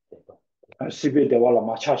 Sibi Devala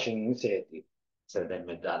Machashing said. So then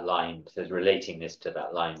with that line, says relating this to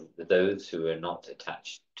that line, those who are not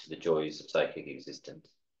attached to the joys of psychic existence.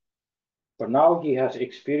 For now he has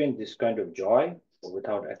experienced this kind of joy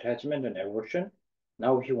without attachment and aversion.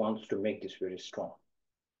 Now he wants to make this very strong.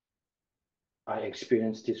 I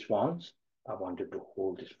experienced this once, I wanted to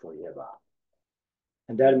hold this forever.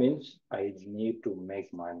 And that means I need to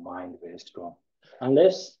make my mind very strong.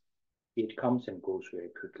 Unless it comes and goes very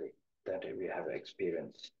quickly, that we have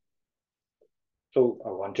experienced. So I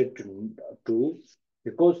wanted to do,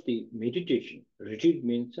 because the meditation, retreat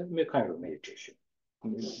means a kind of meditation.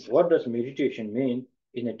 What does meditation mean?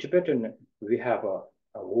 In a Tibetan, we have a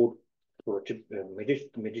word for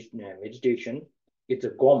meditation. It's a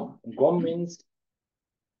gom. Gom means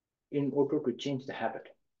in order to change the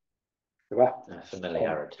habit. Right?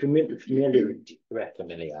 Familiarity. Familiarity. Right.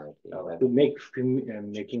 Familiarity. To make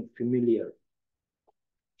making familiar.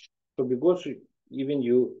 So because even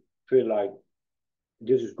you feel like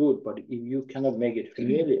this is good, but if you cannot make it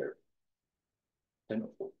familiar, then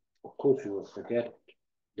of course you will forget it.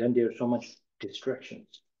 Then there are so much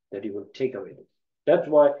distractions that you will take away. That's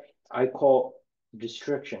why I call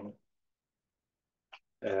distraction.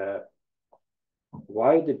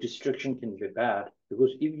 Why the distraction can be bad?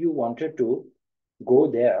 Because if you wanted to go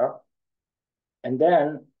there, and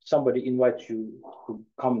then somebody invites you to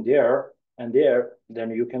come there and there, then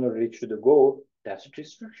you cannot reach to the goal. That's a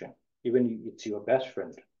distraction. Even it's your best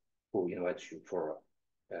friend who invites you for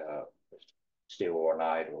stay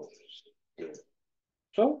overnight or stay.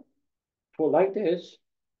 So for like this,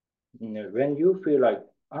 when you feel like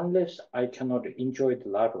unless I cannot enjoy the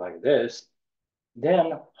life like this,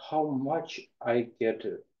 then how much I get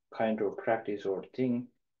a kind of practice or thing,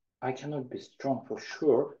 I cannot be strong for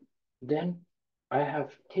sure. Then I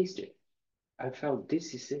have tasted. I felt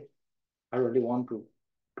this is it. I really want to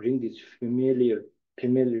bring this familiarity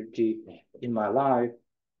in my life.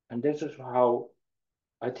 And this is how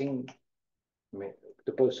I think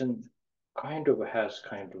the person kind of has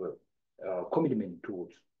kind of a commitment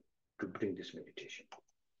towards to bring this meditation.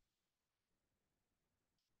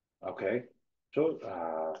 Okay, so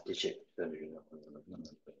it's it.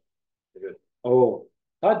 Oh,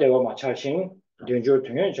 that they were much hashing. So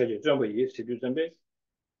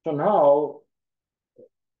now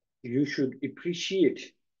you should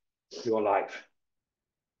appreciate your life.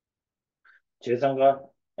 제상가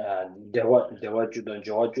대화 주던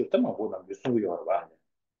저와 주던 뭐나 무슨 거요 봐.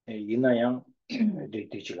 이나양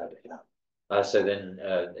되지가 되나. So then,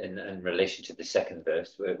 in relation to the second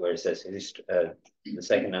verse, where it says, the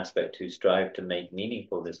second aspect, who strive to make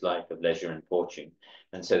meaningful this life of leisure and fortune.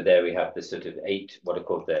 And so there we have the sort of eight, what are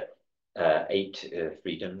called the 8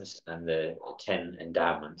 freedoms and the 10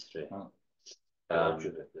 endowments,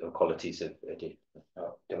 qualities of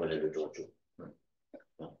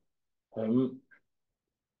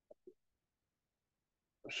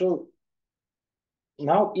So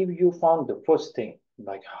now if you found the first thing,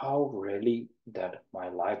 like how really that my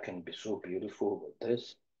life can be so beautiful with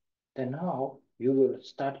this, then now you will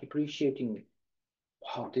start appreciating,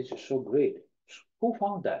 wow, this is so great. Who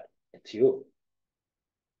found that? It's you.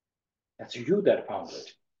 It's you that found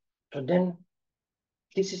it. So then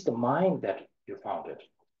this is the mind that you found it.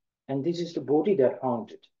 And this is the body that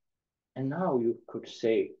found it. And now you could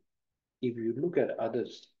say, if you look at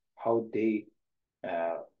others, how they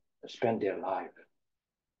spend their life,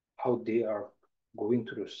 how they are going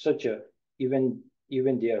through such a, even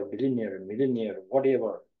they are billionaire, millionaire,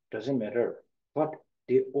 whatever, doesn't matter. But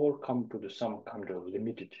they all come to some kind of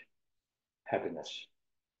limited happiness.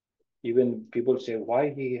 Even people say, why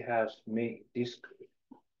he has made this,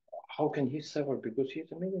 how can he suffer? Because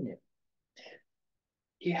he's a millionaire.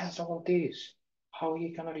 He has all this. How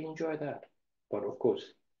he cannot enjoy that? But of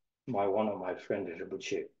course, one of my friends,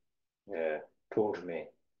 Rinpoche, told me,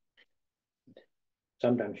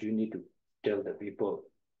 sometimes you need to tell the people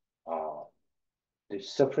the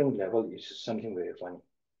suffering level is something very funny.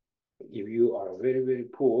 If you are very, very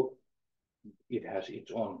poor, it has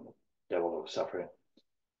its own level of suffering.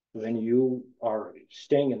 When you are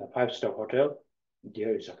staying in a 5-star hotel,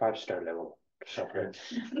 there is a 5-star level of suffering.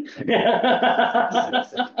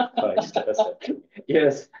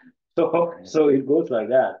 Yes. So it goes like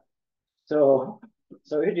that. So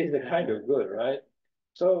it is a kind of good, right?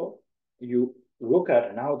 So you look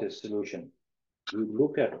at now the solution. You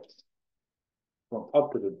look at from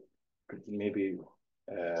up to the maybe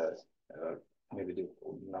the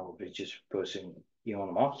now richest person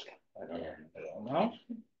Elon Musk, I don't know, Elon Musk,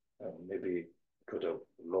 maybe to the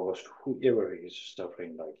lowest, whoever is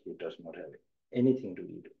suffering like he does not have anything to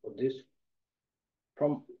eat. Or this,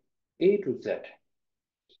 from A to Z,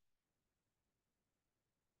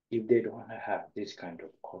 if they don't have this kind of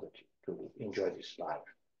quality to enjoy this life,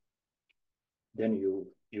 then you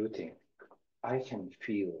think, I can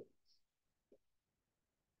feel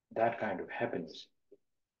that kind of happiness.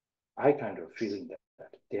 I kind of feeling that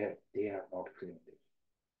they are not feeling this.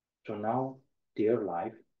 So now their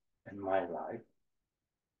life and my life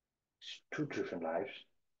is two different lives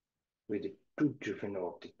with two different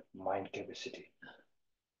of the mind capacity.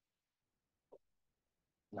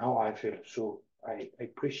 Now I feel so, I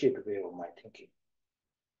appreciate the way of my thinking.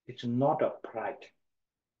 It's not a pride,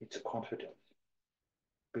 it's a confidence.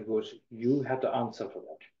 Because you have the answer for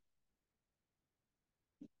that.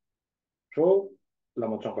 So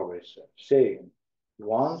Lama Tsongkhapa is saying,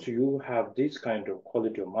 once you have this kind of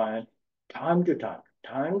quality of mind, time to time,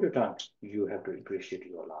 you have to appreciate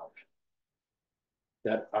your life.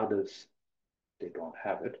 That others, they don't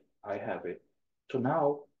have it, I have it. So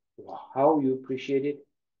now, how you appreciate it?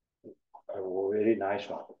 A very nice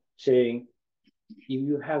one, saying, if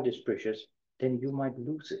you have this precious, then you might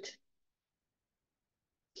lose it.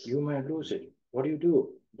 You might lose it. What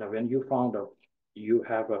do? That when you found out you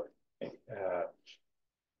have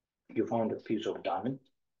you found a piece of diamond,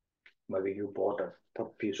 maybe you bought a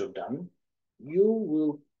piece of diamond, you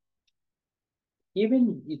will,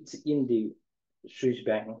 even it's in the Swiss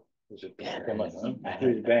bank, Swiss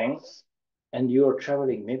bank, and you're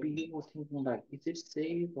traveling, maybe you were thinking like, is it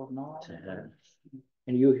safe or not?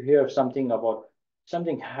 And you hear something about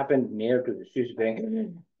something happened near to the Swiss bank,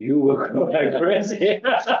 you will go like crazy.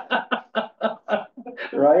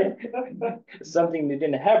 Right? Something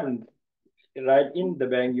didn't happen right in the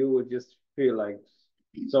bank, you would just feel like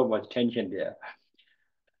so much tension there.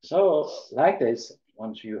 So like this,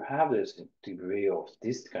 once you have this degree of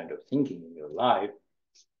this kind of thinking in your life,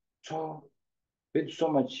 so with so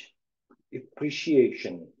much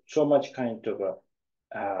appreciation, so much kind of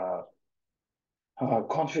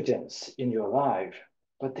confidence in your life,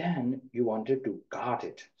 but then you wanted to guard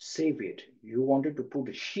it, save it. You wanted to put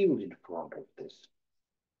a shield in front of this.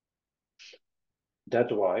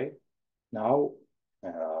 That's why now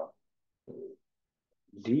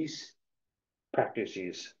these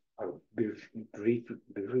practices are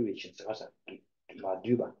abbreviations.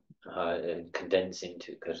 Condense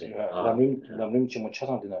into because So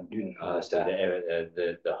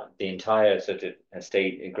the entire sort of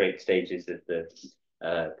great stages of the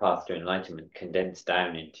path to enlightenment condensed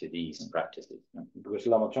down into these practices. Because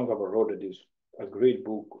Lama Tsongkhapa wrote a great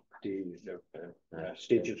book, the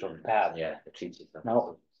stages of path. Yeah, the treatise.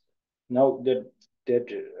 Now that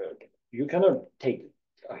you cannot take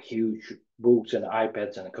a huge books and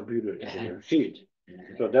iPads and a computer into your sheet.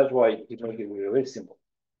 So that's why it makes it very simple.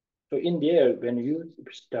 So in there, when you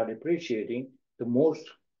start appreciating, the most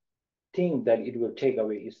thing that it will take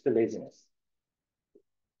away is the laziness.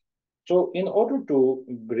 So in order to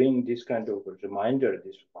bring this kind of reminder,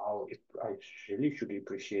 this, wow, if I really should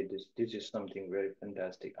appreciate this, this is something very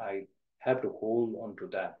fantastic. I have to hold on to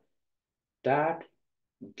that. That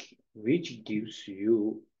which gives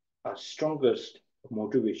you a strongest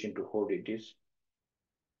motivation to hold it is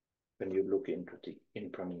when you look into the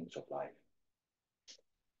impermanence of life.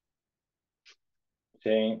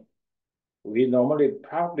 Saying, we normally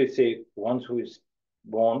proudly say, one who is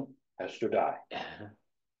born has to die.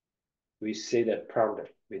 We say that proudly,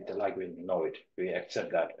 like we know it. We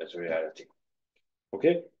accept that as reality.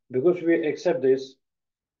 Okay? Because we accept this,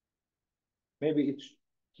 maybe it's,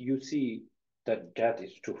 you see that death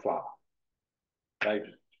is too far. Like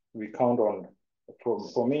we count on,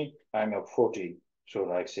 for me, I'm at 40. So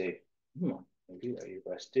like say, maybe if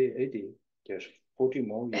I stay 80, there's 40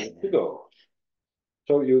 more years to go.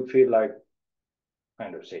 So you feel like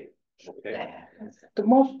kind of safe. Okay. The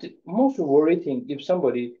most worrying thing, if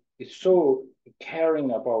somebody is so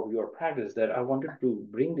caring about your practice that I wanted to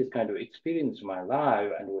bring this kind of experience in my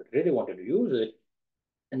life and really wanted to use it,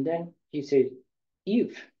 and then he says,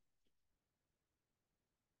 if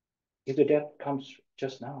the death comes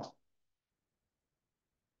just now,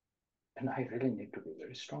 and I really need to be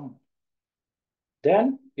very strong,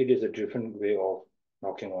 then it is a different way of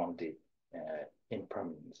knocking on the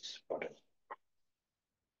impermanence button.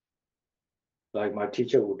 Like my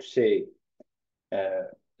teacher would say,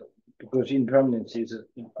 because impermanence is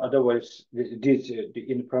otherwise the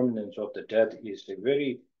impermanence of the death is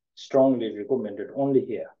very strongly recommended only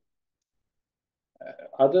here.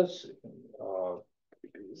 Others,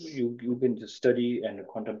 you can just study and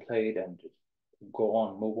contemplate and go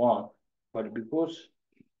on, move on. But because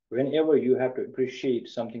whenever you have to appreciate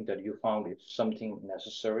something that you found is something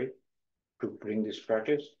necessary to bring this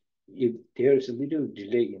practice, if there is a little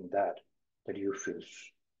delay in that, you feel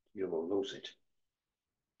you will lose it.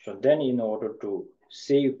 So then in order to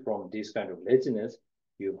save from this kind of laziness,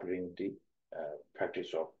 you bring the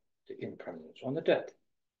practice of the impermanence on the death.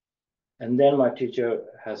 And then my teacher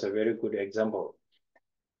has a very good example.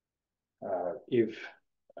 If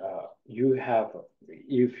you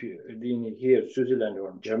in here, Switzerland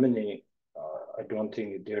or Germany, I don't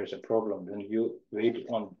think there's a problem. When you wait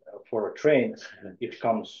for a train, it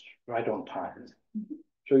comes right on time.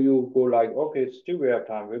 So you go like, okay, still we have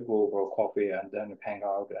time. We go for coffee and then hang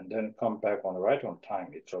out and then come back on right on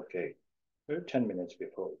time. It's okay. We're 10 minutes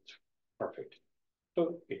before, it's perfect.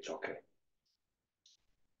 So it's okay.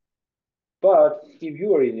 But if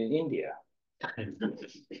you are in India,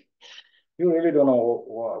 you really don't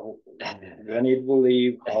know when it will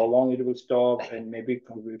leave, how long it will stop, and maybe it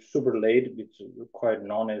will be super late. It's quite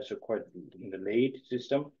known as quite in the late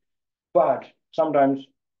system. But sometimes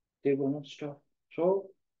they will not stop. So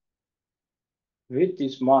with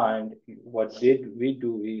this mind, what we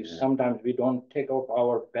do is sometimes we don't take off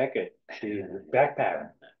our backpack.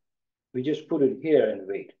 We just put it here and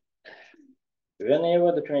wait.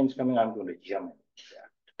 Whenever the train is coming, I'm going to jump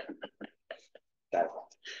in. That one,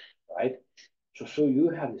 right? So you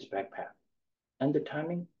have this backpack, and the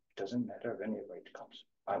timing doesn't matter whenever it comes.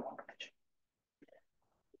 I want to catch it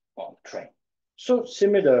on the train. So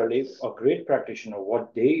similarly, a great practitioner,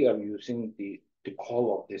 what they are using the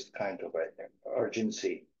call of this kind of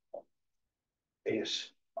urgency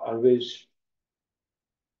is always,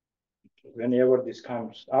 whenever this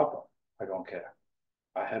comes up, I don't care.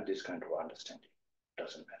 I have this kind of understanding.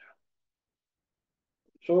 Doesn't matter.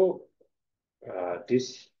 So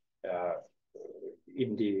this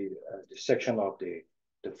in the section of the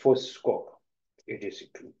first scope, it is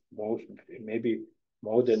maybe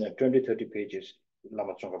more than 20-30 pages.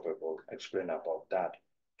 Lama Tsongkhapa will explain about that.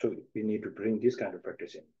 So we need to bring this kind of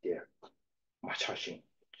practice in there. Machashing,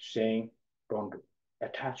 saying don't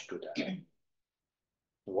attach to that.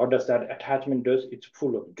 What does that attachment do? It's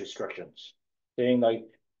full of distractions. Saying like,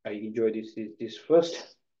 I enjoy this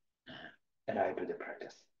first, and I do the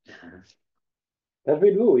practice. That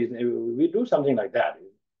we do something like that,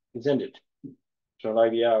 isn't it? So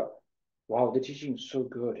like, yeah, wow, the teaching is so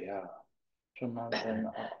good, yeah. So now then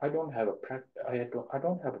I don't have I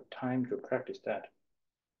don't have a time to practice that.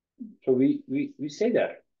 So we say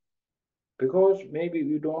that because maybe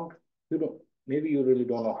maybe you really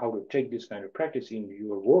don't know how to take this kind of practice in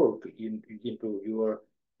your work, into your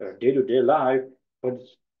day-to-day life. But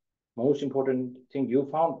most important thing you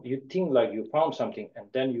think like you found something,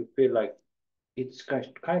 and then you feel like it's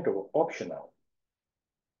kind of optional.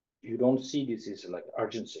 You don't see this as like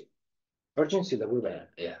urgency. Urgency, the word.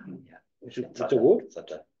 Yeah. It's a word?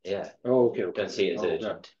 Yeah. Oh, okay. Don't see it as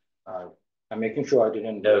urgent. Yeah. I'm making sure I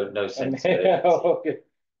didn't. No sense of urgency. Okay.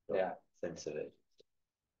 No Yeah. sense of it.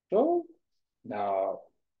 So now,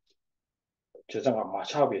 제가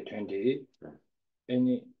마차에 된디,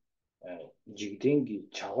 any 직딩기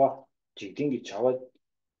차와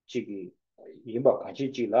지기 이바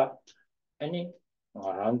같이 지라, any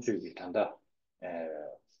란주기 단다,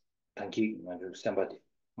 단기 먼저 스탠바디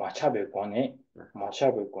마차에 권에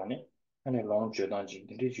아니 롱주단지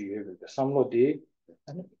리주에 삼로디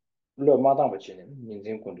아니 로 마당버치는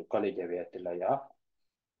민생군도 깔리게 될라야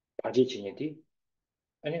바지 지니디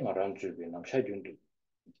아니 란주비 남샤준도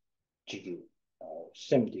지기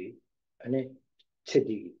셈디 아니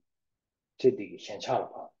체디기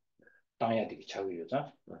현찰파 당야디기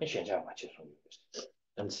차고요자 현찰 같이 손이.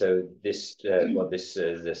 And so this, what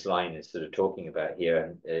this line is sort of talking about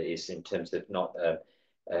here is in terms of not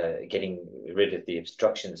getting rid of the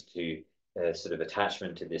obstructions to sort of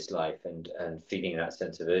attachment to this life and feeling that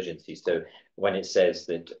sense of urgency. So when it says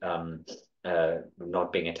that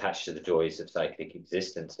not being attached to the joys of cyclic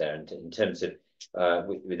existence there, and in terms of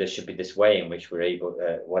there should be this way in which we're able,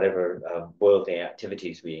 whatever worldly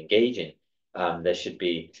activities we engage in, there should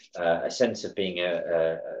be a sense of being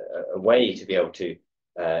a way to be able to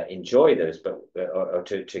enjoy those, but or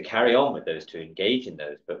to carry on with those, to engage in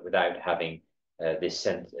those, but without having this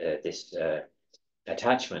sense, this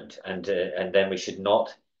attachment, and then we should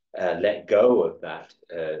not let go of that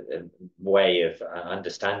way of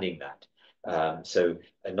understanding that. So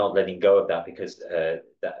not letting go of that because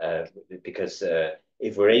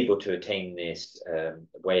if we're able to attain this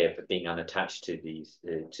way of being unattached to these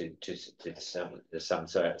to the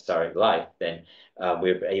samsaric life, then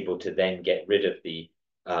we're able to then get rid of the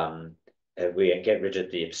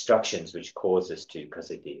obstructions which cause us to, because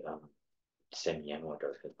of the semi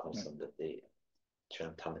order constant the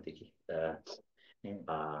tamadiki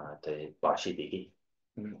the bashi digi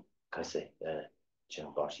kase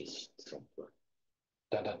chen bashi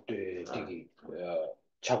다다 되게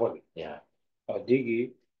차벌 yeah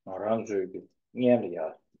되게 ranzo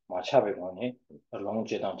niya 마차베 거네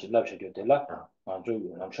롱제당 질랍셔도 될라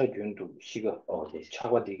아주 남차 균도 시가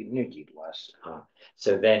차가 되게 느끼도 왔어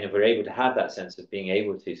so then if we're able to have that sense of being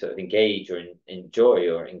able to sort of engage or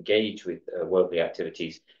enjoy or engage with worldly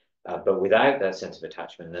activities but without that sense of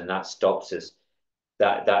attachment, then that stops us.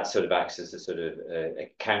 That sort of acts as a sort of a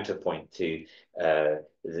counterpoint to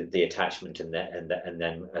the attachment, and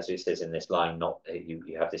then, as it says in this line, not you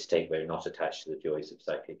have this state where you're not attached to the joys of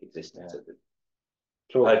cyclic existence.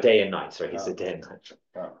 So day and night. Sorry, it's a day and night.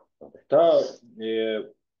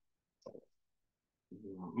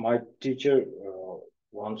 My teacher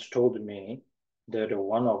once told me that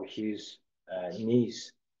one of his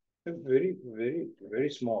niece, very, very, very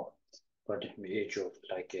small, but the age of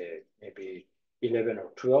like maybe 11 or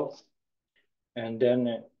 12, and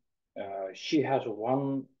then she has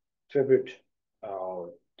one favorite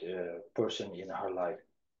person in her life.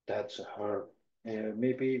 That's her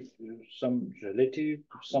maybe some relative,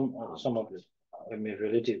 some of the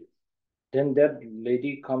relative. Then that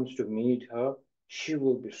lady comes to meet her. She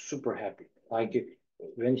will be super happy. Like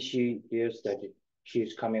when she hears that she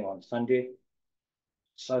is coming on Saturday,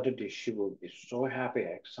 she will be so happy,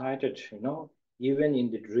 excited, Even in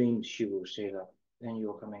the dreams, she will say that, when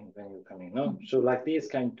you're coming, no? So like this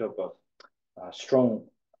kind of strong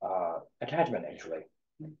attachment, actually.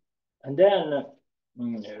 And then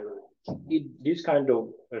this kind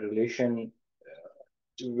of relation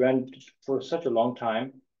went for such a long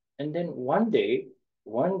time. And then one day,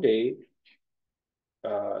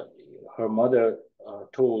 her mother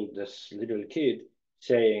told this little kid,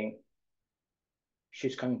 saying,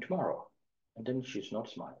 she's coming tomorrow. And then she's not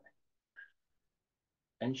smiling.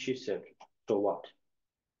 And she said, so what?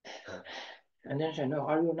 And then she said, no,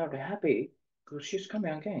 are you not happy? Because she's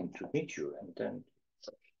coming again to meet you. And then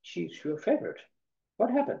she's your favorite.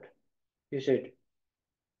 What happened? He said,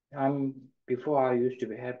 before I used to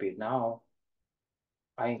be happy. Now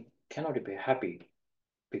I cannot be happy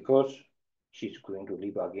because she's going to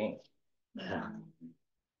leave again.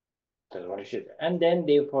 That's what he said. And then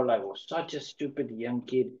therefore, like, was such a stupid young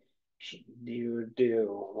kid.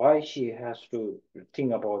 Why she has to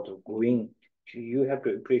think about going? You have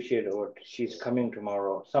to appreciate what she's coming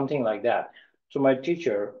tomorrow, something like that. So my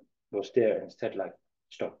teacher was there and said, like,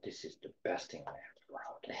 stop, this is the best thing I have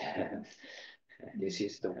around. This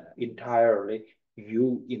is the entirely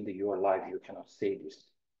you in your life. You cannot say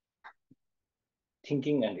this.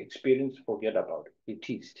 Thinking and experience, forget about it. He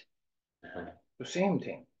teased. The same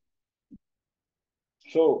thing.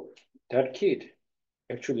 So that kid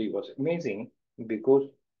actually was amazing because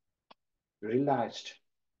realized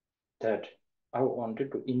that I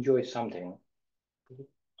wanted to enjoy something.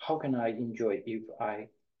 How can I enjoy if I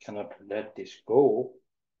cannot let this go?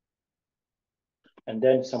 And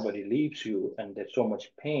then somebody leaves you and there's so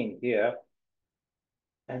much pain here.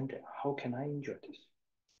 And how can I enjoy this?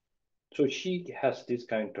 So she has this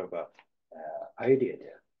kind of idea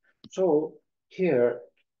there. So here,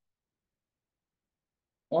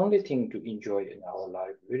 only thing to enjoy in our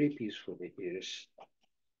life very peacefully is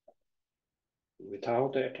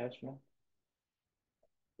without the attachment,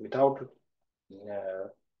 without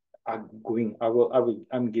I'm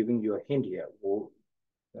giving you a hint here.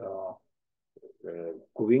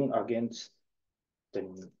 Going against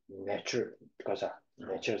the nature, because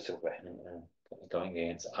nature is going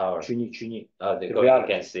against our the going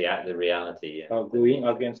reality. against the reality. Going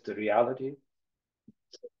against the reality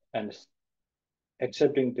and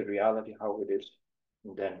accepting the reality how it is,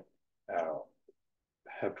 and then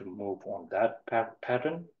have to move on that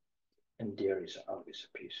pattern, and there is always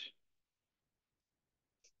a peace.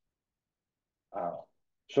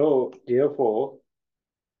 So therefore,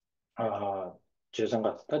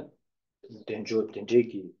 재산가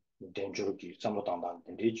denjeki samotangdan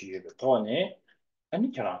dendeji tone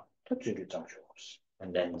anikara tatsunju zamshos.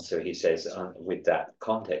 And then, so he says, with that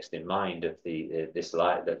context in mind of this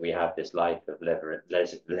life that we have, this life of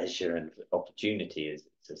leisure and opportunity, as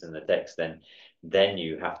it says in the text, then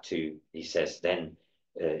you have to, he says, then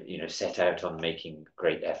set out on making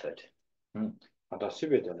great effort.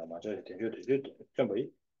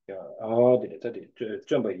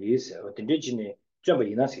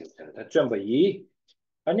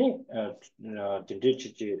 아니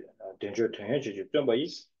딘디치지 딘저 통해지지 좀바이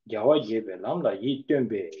야와 예베 람라 이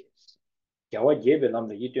됴베 야와 예베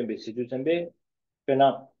람라 이 됴베 시두선베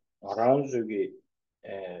페나 아라운즈기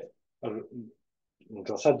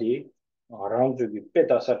조사디 around the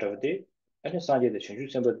beta Saturday, and Sunday the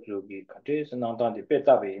Chinju Sember to be countries and on the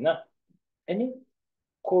beta Vina. Any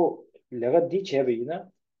co lega di chevina,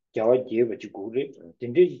 Jawa gave a jiguri,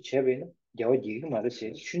 Dindi chevina, Jawa gig mother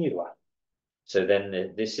says Shunirwa. So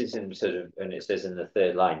then this is in sort of, and it says in the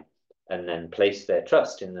third line, and then place their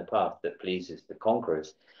trust in the path that pleases the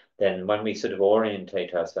conquerors. Then when we sort of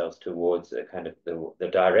orientate ourselves towards a kind of the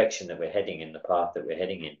direction that we're heading in, the path that we're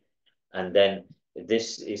heading in, and then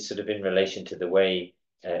this is sort of in relation to the way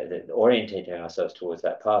that orientating ourselves towards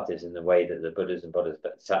that path is in the way that the Buddhas and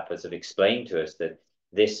Bodhisattvas have explained to us that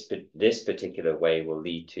this particular way will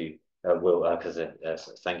lead to because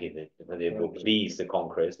they will please the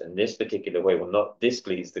conquerors, and this particular way will not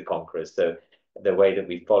displease the conquerors. So the way that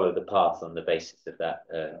we follow the path on the basis of that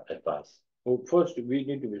advice. Well, first, we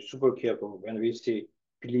need to be super careful when we say,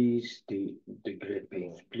 please the great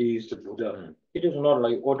beings, please the Buddha. It is not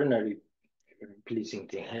like ordinary pleasing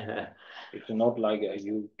thing. It's not like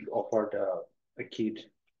you offered a kid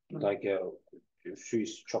like a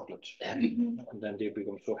Swiss chocolate, and then they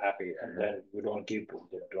become so happy, and then you don't give them,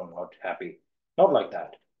 they're not happy. Not like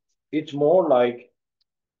that. It's more like,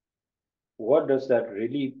 what does that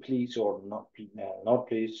really please or not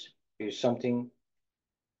please is something,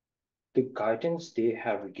 the guidance they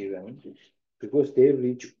have given, because they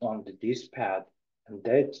reach on this path, and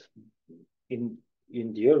that in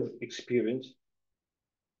their experience,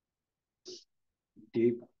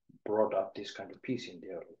 they brought up this kind of peace in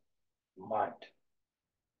their mind.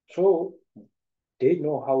 So they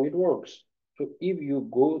know how it works. So if you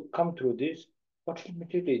come through this,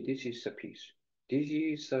 ultimately this is a peace. This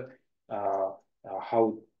is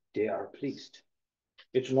how they are pleased.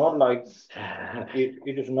 It's not like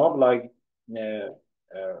it is not like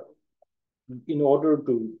in order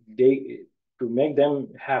to make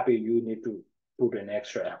them happy, you need to put an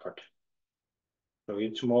extra effort. So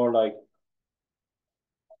it's more like,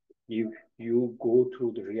 if you go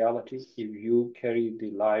through the reality, if you carry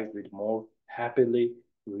the life with more happily,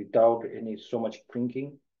 without any so much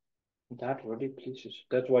thinking, that really pleases.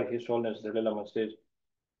 That's why His Holiness the Dalai Lama says,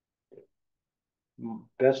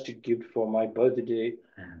 best gift for my birthday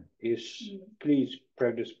is please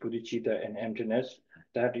practice bodhicitta and emptiness.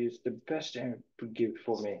 That is the best gift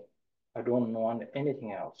for me. I don't want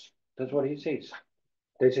anything else. That's what he says.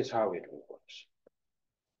 This is how it works.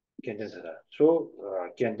 So,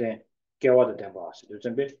 Gyawada Dembas, the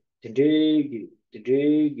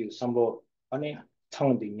sambo, any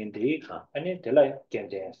tongue in the any delay,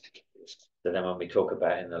 So then when we talk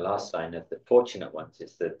about in the last line of the fortunate ones,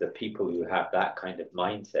 it's the people who have that kind of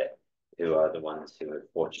mindset who are the ones who are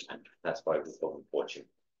fortunate. That's why we call them fortunate.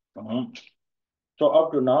 So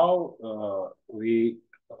up to now, we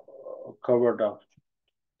covered up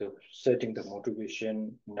the setting the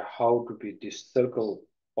motivation and how to be this circle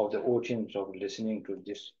of the audience of listening to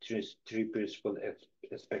this three principal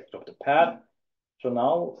aspects of the path. So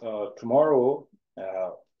now tomorrow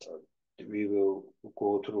we will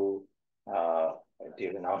go through the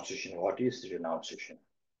renunciation. What is the renunciation?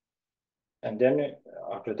 And then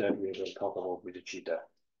after that we will talk about bodhicitta.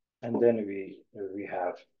 And then we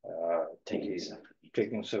have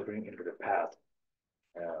taking suffering into the path.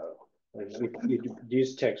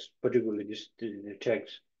 This text, particularly the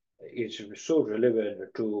text, is so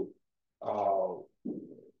relevant to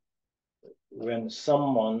when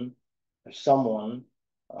someone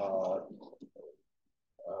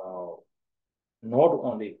not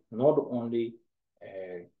only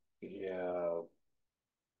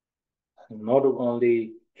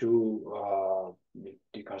to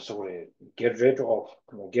get rid of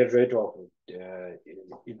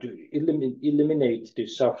eliminate the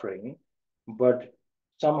suffering, but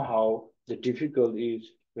somehow the difficulty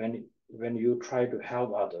is when you try to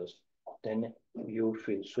help others, then you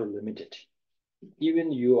feel so limited.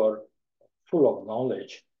 Even you are full of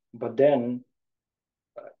knowledge, but then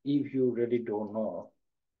if you really don't know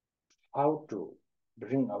how to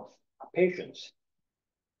bring up patience,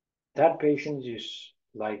 that patience is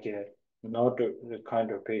like not the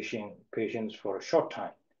kind of patience for a short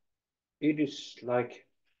time. It is like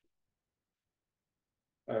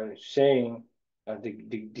saying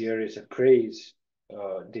there is a praise,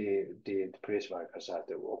 the praise by Prasad,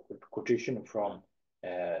 the quotation from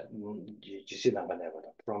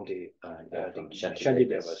from the Shanti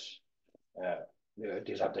Devas.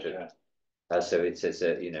 So it says,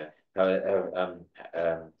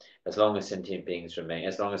 as long as sentient beings remain,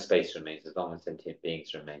 as long as space remains, as long as sentient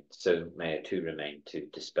beings remain, so may it too remain to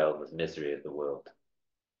dispel the misery of the world.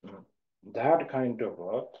 That kind of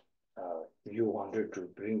work, you wanted to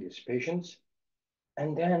bring this patience,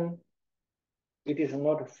 and then it is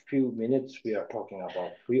not a few minutes we are talking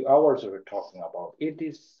about, few hours we're talking about. It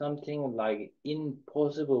is something like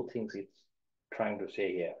impossible things it's trying to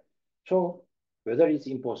say here. So whether it's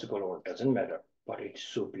impossible or doesn't matter, but it's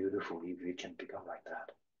so beautiful if we can become like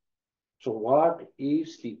that. So what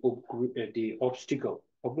is the obstacle?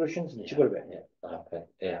 Obscurations in Tibetan.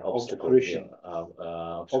 Obscuration. Or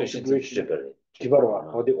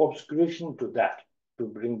the obscuration to that, to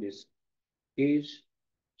bring this, is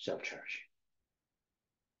self-cherishing.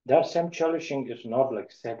 That self-cherishing is not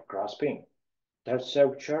like self-grasping. That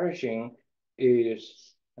self-cherishing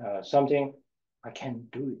is something, I can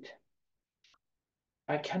do it.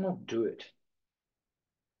 I cannot do it.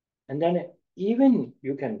 And then even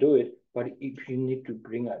you can do it, but if you need to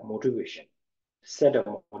bring a motivation, set a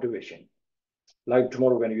motivation. Like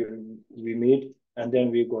tomorrow when we meet and then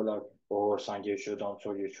we go like, oh, Sanjay Shodam,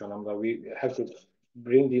 Soji Shodam, we have to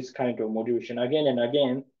bring this kind of motivation again and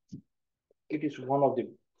again. It is one of the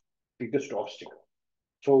biggest obstacles.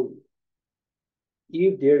 So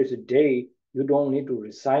if there is a day you don't need to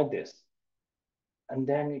recite this, and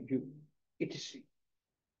then it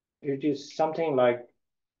is something like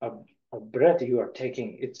a breath you are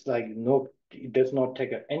taking. It's like it does not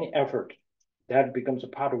take any effort. That becomes a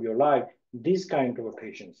part of your life. This kind of a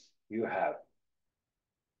patience you have.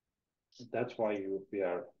 That's why we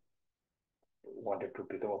are wanted to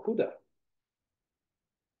become a Buddha.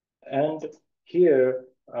 And here,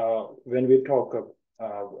 when we talk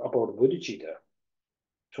about bodhicitta,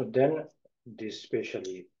 so then this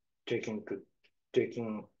especially taking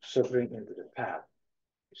suffering into the path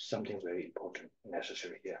is something very important,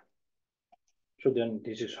 necessary here. So then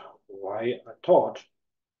this is why I thought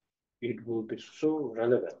it will be so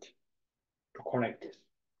relevant to connect this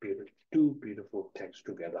two beautiful texts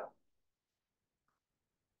together.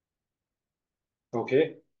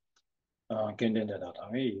 Okay. So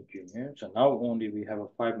now only we have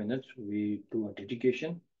 5 minutes. We do a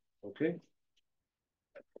dedication. Okay.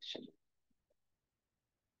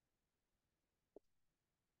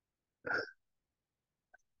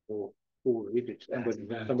 Who will read it? Somebody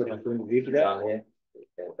is going to read that.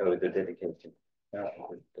 Oh, the dedication. Yeah.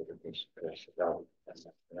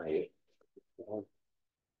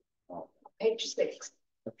 Page 6.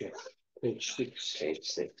 Okay. Page 6. Page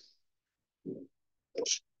 6.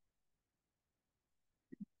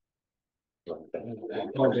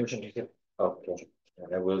 Okay.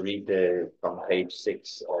 I will read from page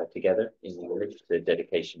 6 together in English, the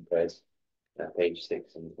dedication prayers. Page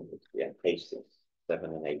 6 and page 6, 7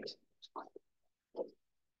 and 8.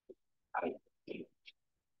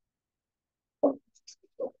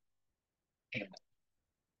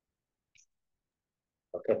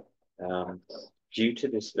 Okay. Due to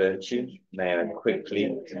this virtue, may I quickly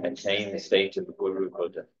attain the state of the Guru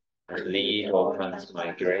Buddha and lead all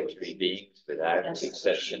transmigratory beings without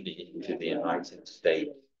exception into the enlightened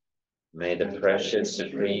state. May the precious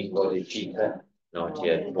supreme bodhicitta, not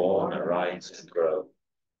yet born, arise and grow.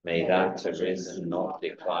 May that arisen not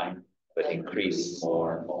decline, but increase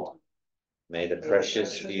more and more. May the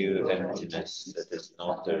precious view of emptiness that has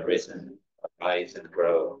not arisen arise and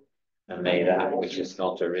grow. And may that which has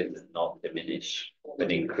not arisen not diminish,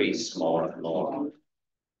 but increase more and more.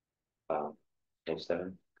 Page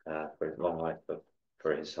 7, for his long life,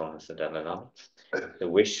 for his Holiness the Dalai Lama. The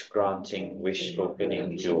wish-granting,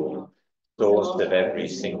 wish-fulfilling jewel, source of every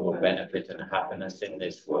single benefit and happiness in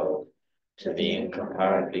this world, to the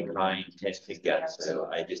incomparably kind tested Gatso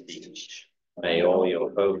I beseech. May all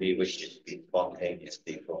your holy wishes be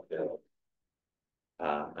spontaneously fulfilled.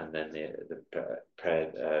 And then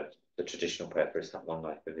the traditional prayer for his long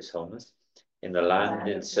life of His Holiness. In the land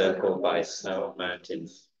encircled by snow and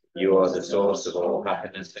mountains, you are the source of all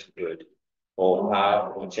happiness and good. All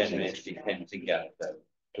powerful, generous, dependent Gatso,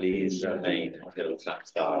 please remain until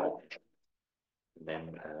samsara. And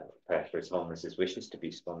then prayer for His Holiness's wishes to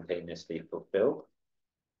be spontaneously fulfilled.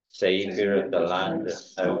 Savior of the land of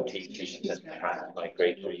snow, teachings and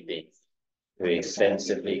transmigratory beings, who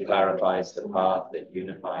extensively clarifies the path that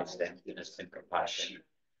unifies emptiness and compassion,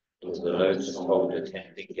 to the lotus holder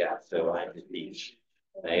tending Gatso I beseech.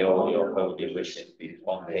 May all your holy wishes be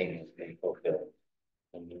spontaneously fulfilled.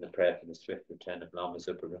 And in the prayer for the swift return of Lama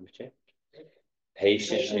Zopa Rinpoche.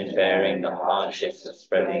 Patient in bearing the hardships of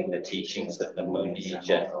spreading the teachings of the Muni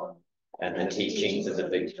General and the teachings of the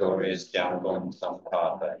victorious Jamgon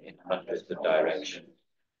Tsongkhapa in hundreds of directions.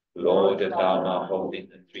 Lord of Dharma, holding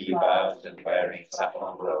the 3 vows and wearing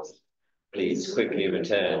saffron robes, please quickly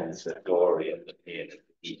return to the glory of the period of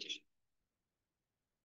the teaching.